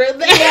horny when she wrote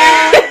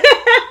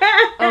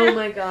that. Yeah. Oh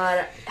my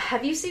god.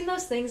 Have you seen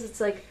those things?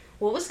 It's like,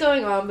 what was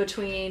going on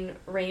between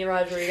Rainy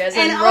Rodriguez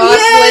and Ross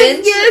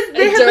Lynch? Yes,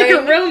 they had like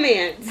a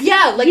romance.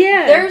 Yeah, like,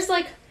 there's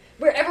like,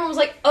 where everyone was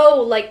like,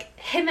 oh, like,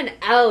 him and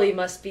Ally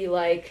must be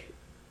like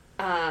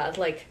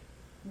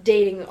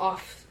dating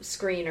off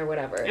screen or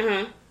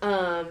whatever.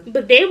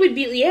 But they would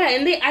be,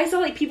 and I saw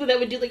like people that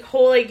would do like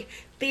whole like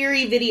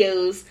theory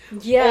videos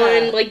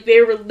on like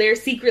their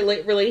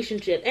secret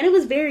relationship, and it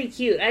was very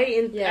cute. I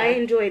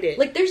enjoyed it.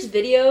 Like, there's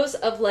videos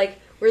of like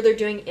where they're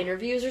doing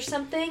interviews or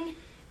something.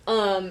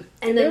 And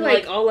then they're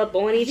like all up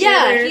on each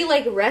other. Yeah, he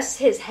like rests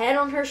his head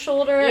on her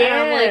shoulder, and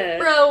I'm like,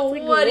 bro,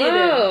 like, what are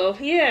you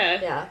doing?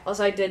 Yeah. Yeah.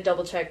 Also, I did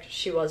double check.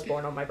 She was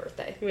born on my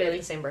birthday. Really? We have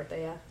the same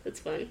birthday, yeah.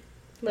 That's fun.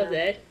 Love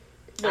that.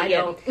 But I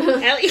don't.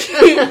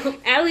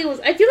 Ally was.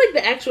 I feel like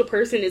the actual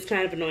person is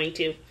kind of annoying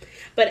too,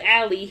 but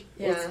Ally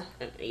was.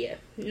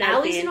 Not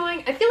Ally's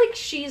annoying. I feel like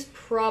she's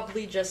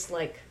probably just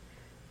like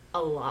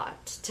a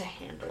lot to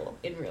handle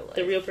in real life.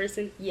 The real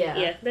person.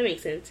 Yeah, that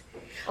makes sense.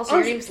 Also,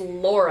 her name's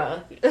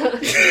Laura. No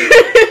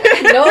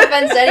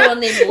offense to anyone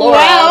named Laura,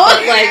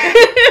 but like.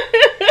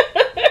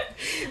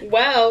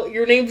 Wow,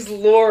 your name's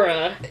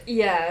Laura.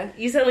 Yeah.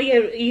 You sound like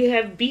you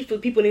have beef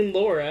with people named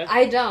Laura.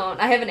 I don't.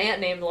 I have an aunt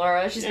named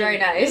Laura. She's very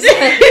nice.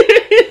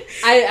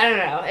 I don't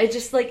know. It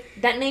just, like,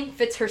 that name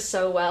fits her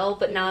so well,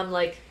 but now I'm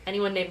like,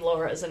 anyone named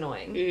Laura is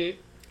annoying. Mm-hmm.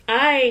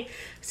 I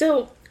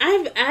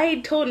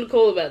told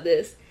Nicole about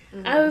this.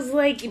 Mm-hmm. I was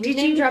like, did you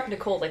name drop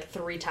Nicole like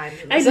 3 times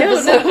in this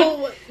episode.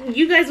 Nicole,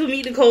 you guys will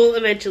meet Nicole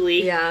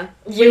eventually. Yeah.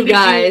 You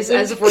guys,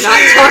 as if we're not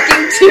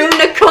talking to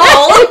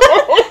Nicole.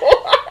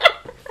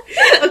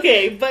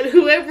 Okay, but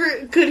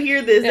whoever could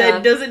hear this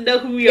that doesn't know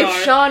who we are.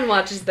 If Sean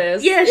watches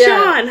this. Yeah,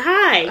 Sean,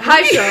 hi.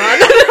 Hi, Sean.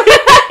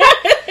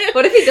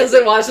 What if he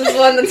doesn't watch this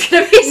one? That's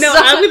going to be No,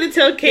 I'm going to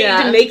tell Kate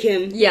to make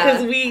him. Yeah.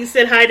 Because we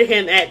said hi to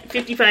him at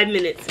 55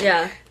 minutes.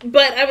 Yeah.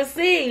 But I was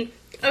saying,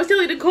 I was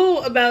telling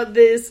Nicole about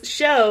this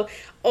show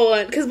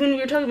on, because when we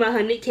were talking about how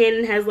Nick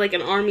Cannon has like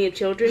an army of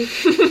children,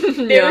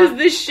 there was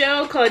this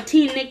show called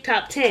Teen Nick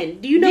Top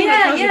 10. Do you know what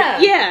I'm talking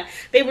about? Yeah.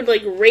 They would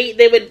like rate,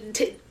 they would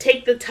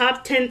take the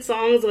top 10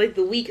 songs of like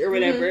the week or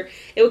whatever.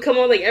 It would come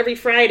on like every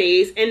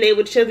Fridays, and they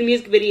would show the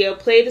music video,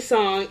 play the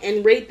song,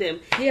 and rate them.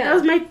 Yeah. That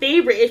was my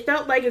favorite. It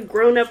felt like a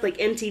grown-up like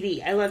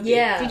MTV. I loved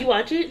it. Did you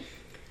watch it?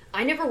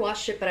 I never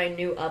watched it, but I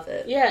knew of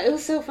it. Yeah, it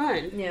was so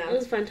fun. Yeah. It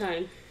was a fun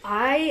time.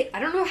 I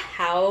don't know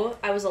how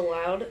I was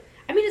allowed.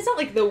 I mean, it's not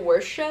like the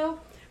worst show,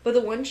 but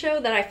the one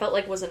show that I felt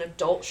like was an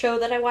adult show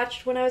that I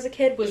watched when I was a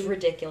kid was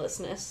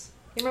Ridiculousness.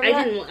 You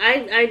remember that?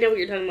 I know what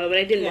you're talking about, but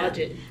I didn't watch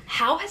it.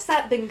 How has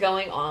that been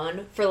going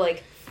on for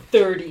like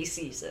 30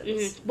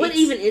 seasons? What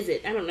even is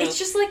it? I don't know. It's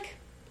just like,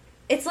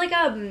 it's like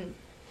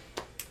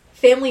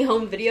Family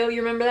Home Video.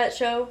 You remember that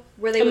show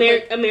where they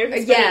American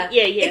yeah.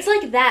 It's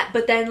like that,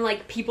 but then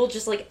like people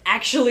just like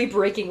actually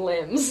breaking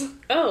limbs.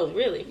 Oh,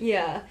 really?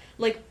 Yeah,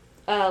 like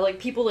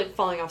people like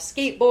falling off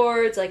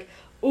skateboards. Like,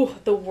 ooh,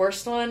 the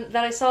worst one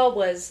that I saw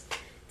was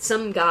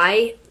some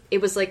guy.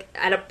 It was like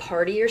at a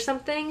party or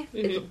something,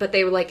 but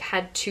they were like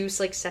had two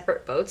like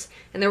separate boats,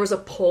 and there was a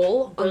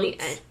pole on the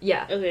end.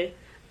 Yeah. Okay.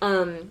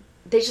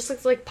 They just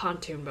looked like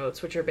pontoon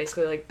boats, which are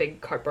basically like big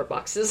cardboard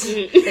boxes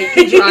that you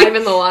can drive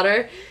in the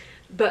water.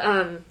 But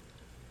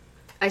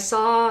I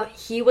saw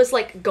he was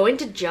like going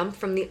to jump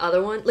from the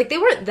other one. Like they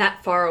weren't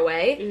that far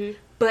away,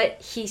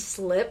 but he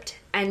slipped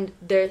and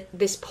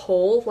this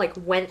pole like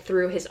went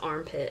through his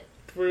armpit.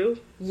 Through?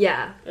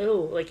 Yeah.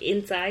 Oh, like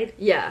inside?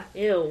 Yeah.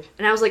 Ew.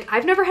 And I was like,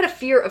 I've never had a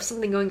fear of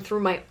something going through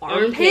my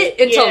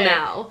armpit until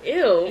now.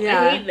 Ew.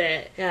 Yeah. I hate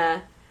that.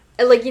 Yeah.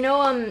 And like you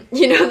know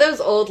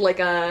those old like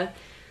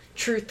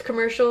Truth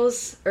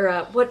commercials or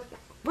what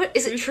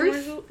is it?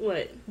 Truth? Commercial?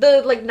 What?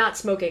 The like not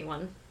smoking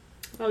one.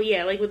 Oh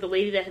yeah, like with the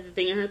lady that had the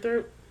thing in her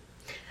throat.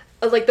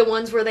 Like the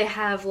ones where they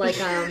have like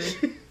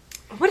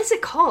what is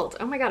it called?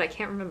 Oh my god, I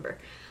can't remember.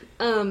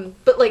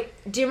 But like,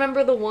 do you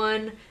remember the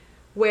one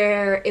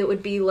where it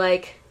would be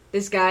like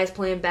this guy's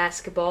playing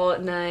basketball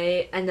at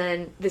night, and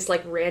then this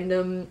like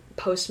random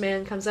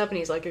postman comes up and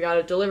he's like, "I got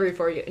a delivery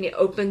for you," and he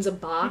opens a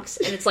box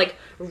and it's like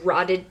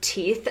rotted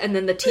teeth, and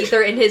then the teeth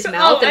are in his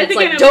mouth, and it's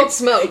like, "Don't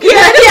smoke."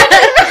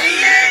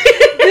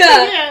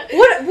 Yeah.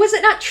 What was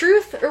it? Not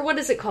Truth, or what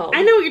is it called?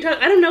 I know what you're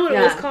talking. I don't know what it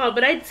was called,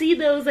 but I'd see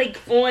those like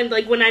on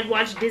like when I'd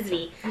watch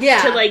Disney.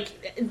 Yeah. To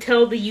like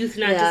tell the youth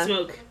not to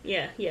smoke.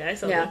 Yeah, I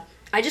saw that.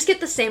 I just get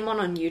the same one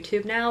on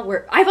YouTube now.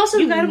 Where I've also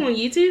you got them on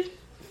YouTube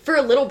for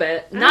a little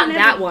bit. Not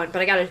that one,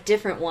 but I got a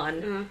different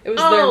one. It was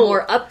their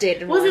more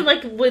updated one. Was it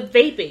like with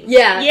vaping?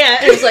 Yeah.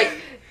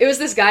 It was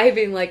this guy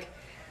being like,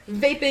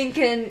 vaping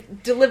can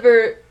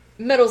deliver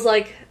metals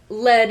like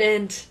lead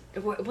and.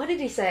 What did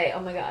he say?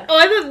 Oh my god. Oh,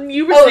 I thought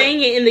you were saying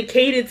it in the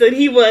cadence that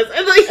he was.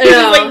 I thought he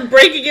was like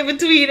breaking in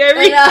between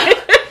everything.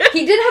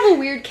 He did have a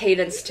weird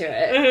cadence to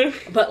it.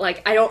 But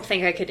like, I don't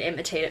think I could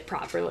imitate it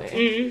properly.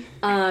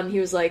 He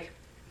was like,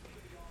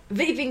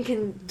 vaping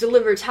can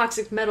deliver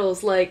toxic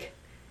metals like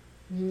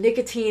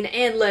nicotine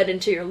and lead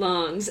into your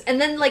lungs.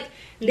 And then like...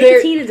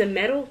 Nicotine is a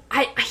metal?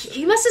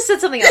 He must have said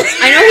something else.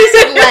 I know he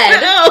said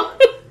lead. No.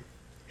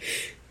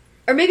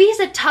 Or maybe he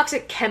said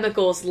toxic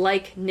chemicals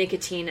like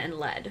nicotine and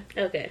lead.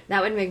 Okay.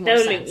 That would make more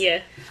sense.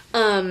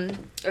 I'm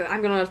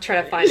gonna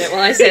try to find it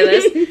while I say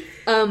this.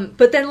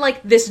 But then,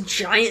 like, this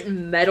giant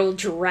metal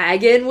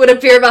dragon would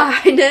appear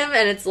behind him,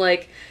 and it's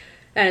like,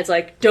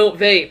 don't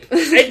vape.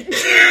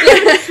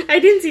 I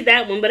didn't see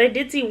that one, but I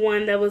did see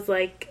one that was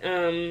like,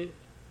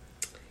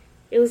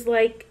 it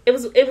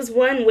was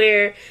one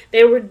where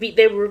they were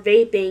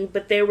vaping,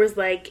 but there was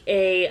like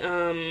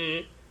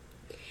a,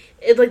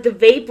 like the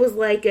vape was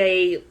like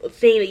a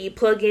thing that you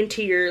plug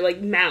into your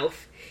like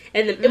mouth,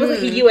 and it was like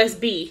a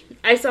USB.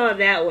 I saw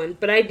that one,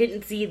 but I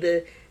didn't see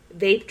the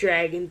vape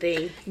dragon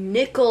thing.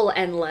 Nickel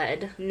and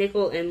lead.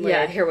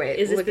 Yeah, here, wait.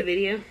 Is this the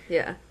video?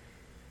 Yeah.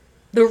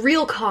 The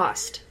real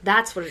cost.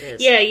 That's what it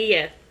is. Yeah.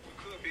 You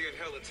could be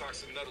inhaling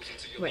toxic metals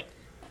into your lungs.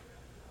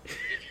 If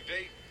you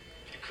vape,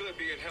 you could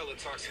be inhaling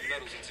toxic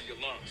metals into your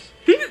lungs.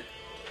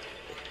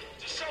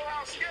 To show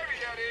how scary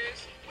that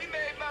is, we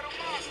made metal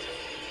monsters.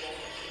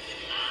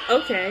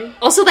 Okay.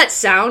 Also, that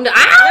sound. Ow!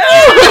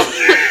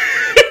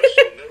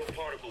 Metal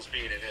particles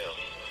being inhaled.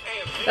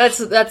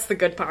 That's the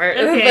good part.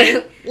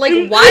 Okay.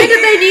 Like, why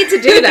did they need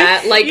to do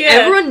that? Like,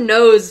 everyone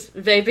knows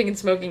vaping and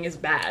smoking is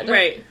bad.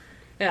 Right.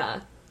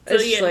 Yeah. So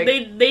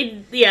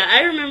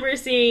I remember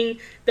seeing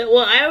that.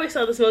 Well, I always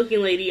saw the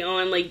smoking lady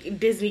on like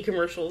Disney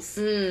commercials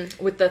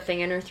with the thing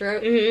in her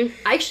throat.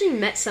 I actually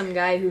met some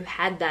guy who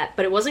had that,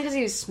 but it wasn't because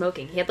he was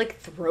smoking. He had like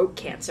throat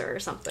cancer or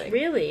something.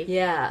 Really?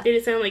 Yeah. Did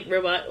it sound like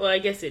robot? Well, I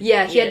guess it.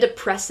 Yeah, he had to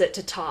press it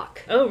to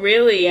talk. Oh,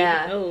 really?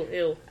 Yeah. Oh,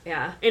 ew.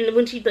 Yeah. And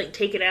when she'd like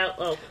take it out,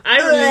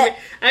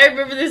 I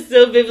remember this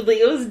so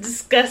vividly. It was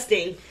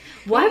disgusting.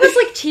 Why was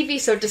like TV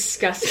so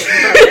disgusting?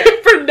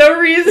 For no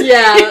reason.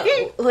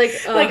 Yeah, like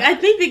I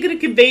think they could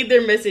have conveyed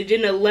their message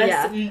in a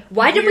less. Yeah.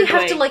 Why did we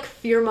have to like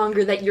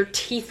fearmonger that your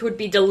teeth would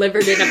be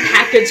delivered in a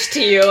package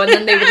to you and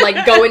then they would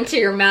like go into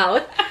your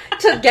mouth?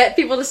 to get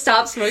people to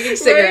stop smoking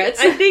cigarettes.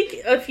 Right? I think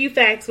a few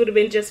facts would have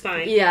been just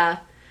fine. Yeah.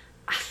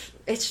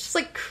 It's just,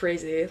 like,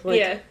 crazy. Like,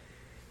 yeah.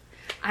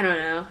 I don't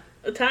know.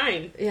 A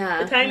time.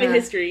 Yeah. A time in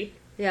history.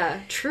 Yeah,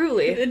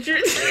 truly. A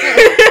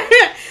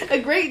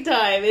great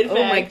time, in fact.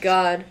 Oh my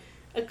god.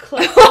 A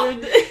cluster.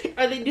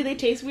 Do they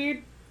taste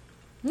weird?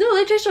 No,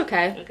 they taste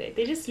okay. Okay,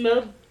 they just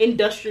smell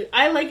industrial.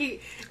 I like it.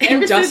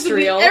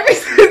 Industrial.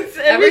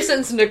 Ever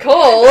since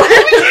Nicole.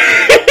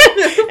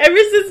 Ever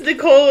since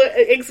Nicole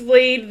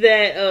explained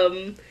that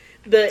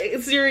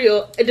the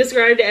cereal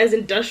described it as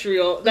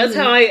industrial, that's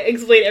how I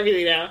explain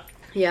everything now.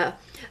 Yeah.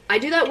 I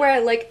do that where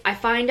I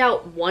find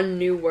out one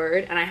new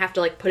word and I have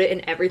to put it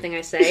in everything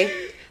I say.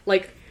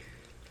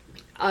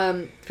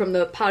 From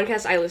the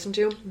podcast I listen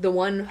to, the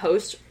one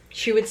host,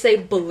 she would say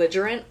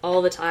belligerent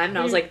all the time, and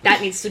I was like,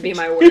 that needs to be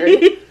my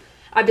word.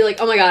 I'd be like,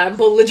 oh my god, I'm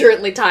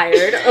belligerently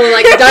tired, or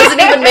it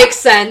doesn't even make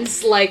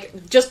sense,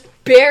 just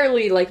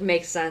barely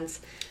makes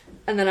sense.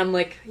 And then I'm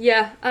like,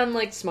 yeah, I'm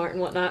smart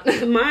and whatnot.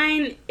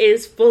 Mine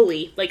is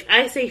fully.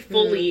 I say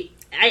fully.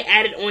 I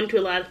added on to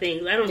a lot of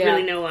things. I don't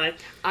really know why.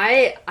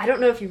 I don't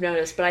know if you've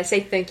noticed, but I say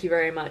thank you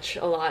very much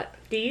a lot.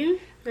 Do you?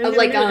 I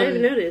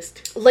haven't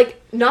noticed.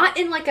 Not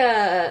in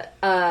a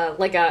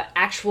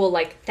actual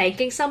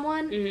thanking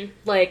someone. Mm-hmm.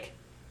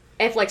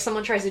 If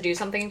someone tries to do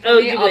something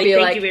for me, I'll be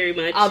thank you very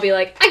much. I'll be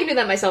like, I can do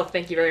that myself.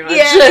 Thank you very much.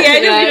 Yeah.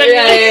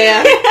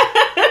 I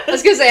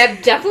was gonna say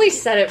I've definitely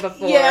said it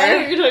before. Yeah, I know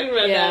what you're talking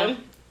about now.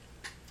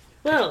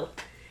 Well,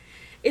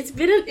 it's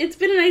been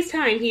a nice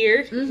time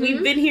here. Mm-hmm.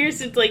 We've been here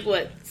since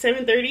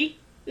 7:30?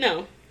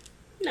 No,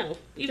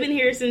 we've been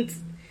here since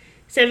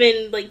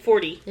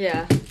 7:40.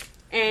 Yeah.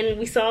 And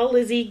we saw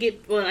Lizzie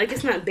get, well, I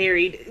guess not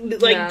buried,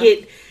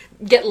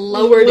 get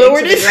lowered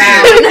into the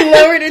ground.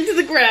 Lowered into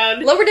the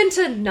ground. Lowered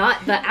into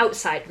not the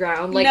outside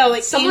ground.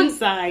 Someone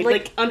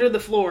inside, under the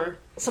floor.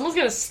 Someone's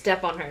gonna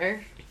step on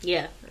her.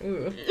 Yeah.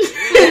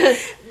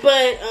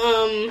 But,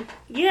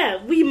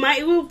 yeah,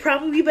 we'll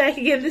probably be back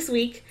again this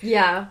week.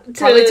 Yeah,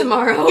 probably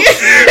tomorrow.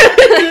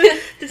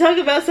 To talk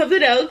about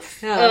something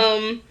else.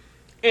 Yeah.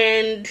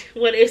 And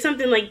what if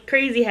something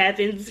crazy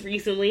happens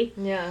recently?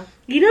 Yeah.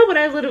 You know what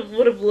I would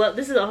have loved?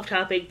 This is off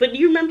topic, but do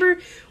you remember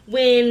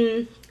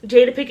when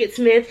Jada Pinkett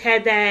Smith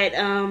had that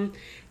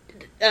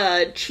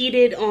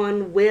cheated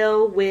on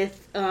Will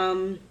with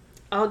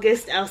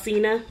August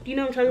Alsina? Do you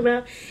know what I'm talking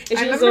about? And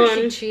I remember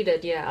she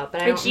cheated, yeah,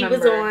 but I don't remember.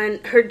 And she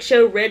was on her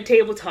show Red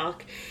Table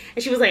Talk.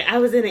 And she was like, I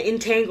was in an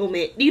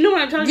entanglement. Do you know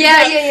what I'm talking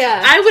about?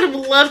 Yeah. I would have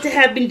loved to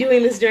have been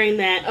doing this during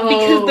that.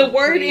 Because the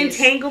word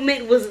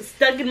entanglement was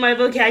stuck in my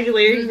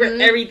vocabulary for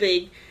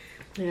everything.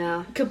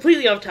 Yeah.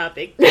 Completely off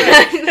topic.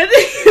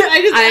 I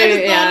just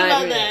thought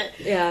about that.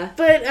 Yeah.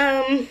 But,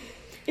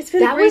 it's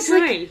been a great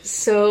time. That was,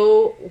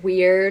 so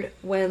weird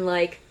when,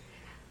 I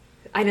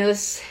know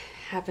this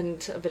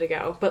happened a bit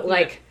ago, but,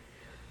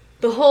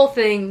 the whole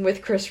thing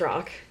with Chris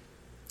Rock.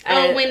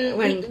 When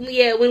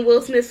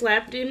Will Smith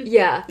slapped him?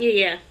 Yeah.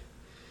 Yeah.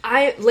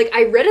 I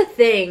read a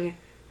thing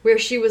where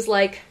she was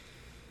like,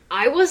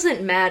 I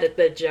wasn't mad at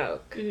the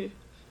joke.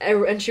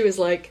 Mm-hmm. And she was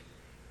like,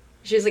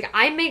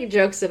 I make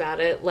jokes about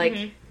it.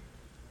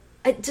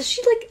 Does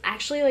she,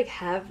 actually,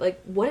 have,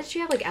 what did she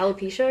have,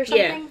 alopecia or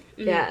something?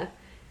 Yeah.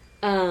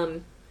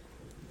 Mm-hmm.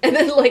 And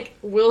then,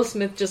 Will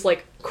Smith just,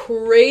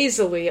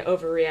 crazily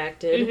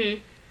overreacted. Mm-hmm.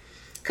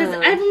 Because I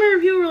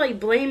remember people were,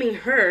 blaming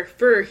her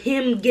for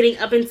him getting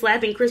up and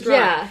slapping Chris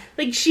Rock.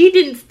 Yeah. She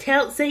didn't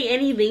say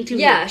anything to him.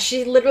 Yeah,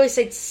 she literally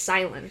stayed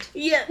silent.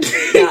 Yeah.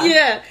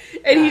 Yeah.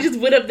 And he just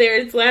went up there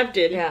and slapped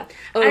him. Yeah.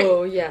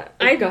 Oh, yeah.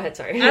 Go ahead,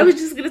 sorry. I was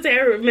just going to say, I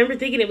remember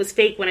thinking it was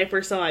fake when I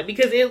first saw it.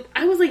 Because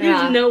I was like,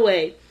 there's no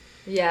way.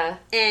 Yeah.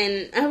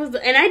 And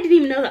I didn't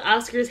even know the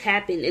Oscars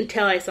happened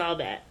until I saw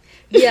that.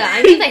 Yeah,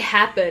 I mean, they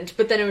happened,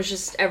 but then it was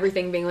just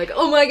everything being like,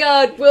 oh my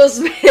god, Will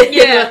Smith.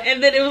 Yeah,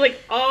 and then it was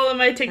all of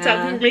my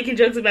TikTok people making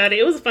jokes about it.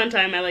 It was a fun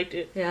time. I liked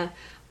it. Yeah.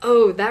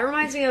 Oh, that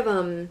reminds me of,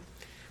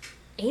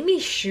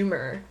 Amy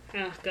Schumer.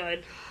 Oh,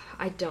 God.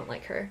 I don't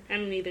like her. I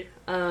don't either.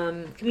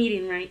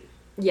 Comedian, right?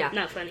 Yeah.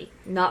 Not funny.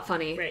 Not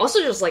funny. Right. Also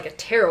just, a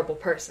terrible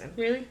person.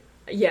 Really?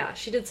 Yeah,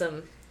 she did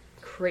some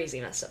crazy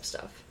messed up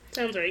stuff.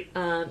 Sounds right.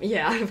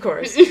 Yeah, of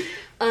course.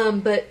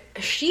 But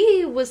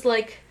she was,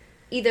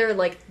 either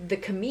the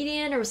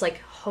comedian or was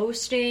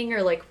hosting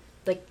or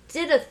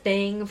did a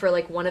thing for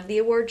one of the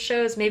award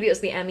shows. Maybe it was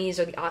the Emmys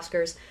or the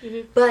Oscars.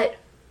 Mm-hmm. But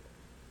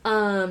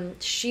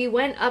she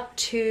went up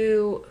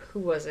to, who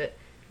was it?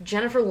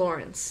 Jennifer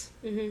Lawrence.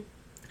 Mm-hmm.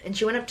 And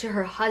she went up to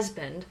her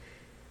husband.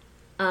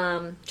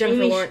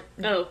 Jennifer Lawrence.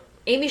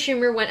 Amy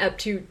Schumer went up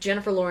to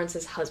Jennifer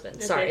Lawrence's husband.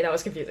 Okay. Sorry, that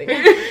was confusing.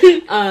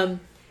 And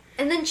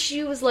then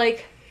she was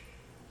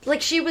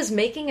she was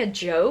making a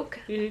joke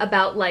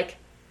about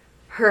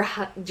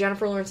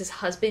Jennifer Lawrence's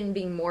husband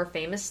being more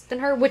famous than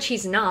her, which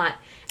he's not.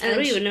 And I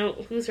don't even know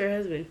who's her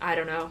husband. I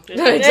don't know.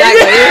 Exactly.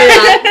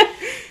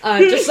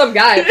 Just some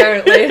guy,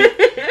 apparently.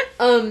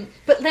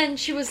 But then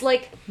she was,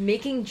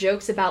 making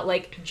jokes about,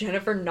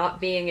 Jennifer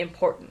not being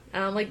important.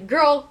 And I'm like,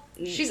 girl,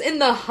 she's in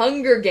the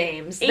Hunger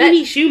Games.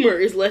 Amy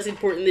Schumer is less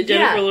important than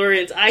Jennifer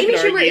Lawrence, Amy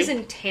Schumer is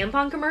in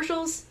tampon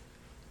commercials.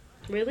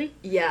 Really?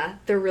 Yeah,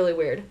 they're really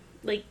weird.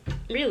 Like,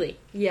 really?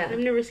 Yeah. I've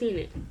never seen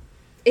it.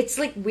 It's,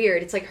 like,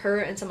 weird. It's, like, her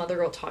and some other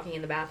girl talking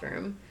in the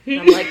bathroom. And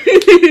I'm like,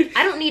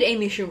 I don't need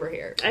Amy Schumer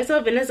here. I saw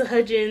Vanessa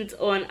Hudgens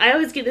on... I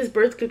always get this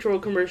birth control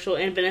commercial,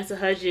 and Vanessa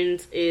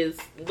Hudgens is,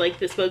 like,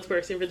 the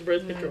spokesperson for the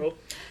birth control.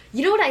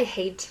 You know what I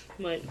hate?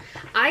 What?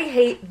 I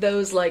hate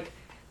those, like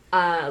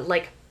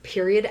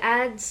period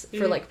ads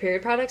for, like,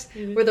 period products,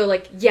 where they're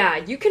like, yeah,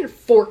 you can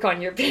fork on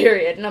your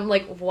period. And I'm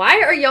like,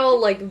 why are y'all,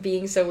 like,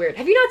 being so weird?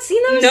 Have you not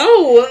seen those? No!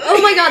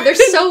 Oh my god, they're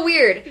so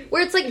weird.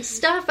 Where it's, like,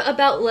 stuff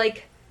about,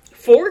 like...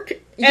 Fork?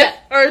 Yeah.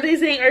 Are they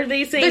saying They're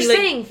like,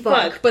 saying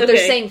fuck, but they're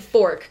saying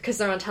fork because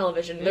they're on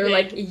television. They're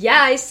like,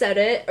 yeah, I said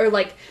it. Or,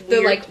 like,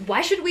 they're like,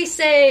 why can't we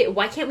say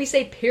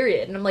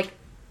period? And I'm like,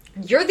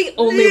 you're the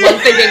only one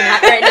thinking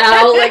that right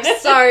now. Like,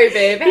 sorry,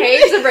 babe.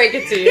 Hate to break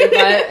it to you,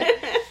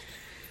 but...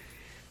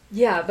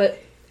 Yeah, but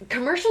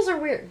commercials are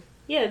weird.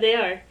 Yeah, they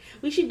are.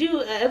 We should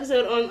do an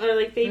episode on our,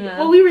 like, favorite... Yeah.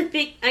 Well, we were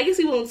I guess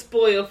we won't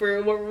spoil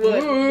for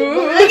what...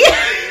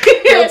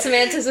 Build some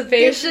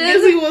anticipation.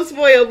 Guess we won't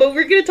spoil, but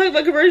we're going to talk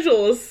about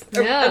commercials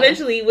Yeah.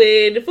 eventually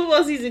when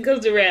football season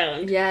comes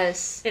around.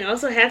 Yes. And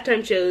also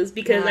halftime shows,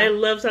 because I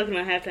love talking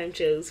about halftime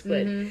shows,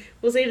 but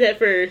we'll save that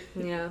for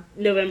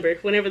November,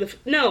 whenever the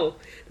Super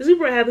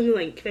Bowl happens in,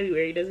 like,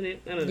 February, doesn't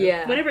it? I don't know.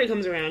 Yeah. Whenever it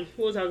comes around,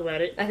 we'll talk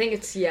about it. I think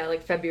it's,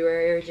 like,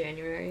 February or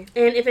January.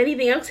 And if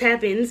anything else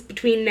happens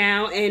between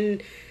now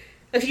and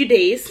a few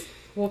days...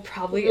 We'll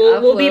probably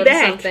we'll be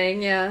back.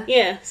 Something, yeah.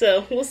 Yeah,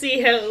 so we'll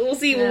see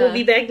when we'll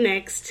be back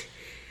next.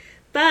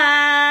 Bye!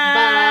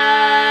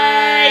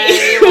 Bye!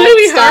 What do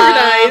we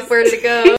harmonize? Where did it go?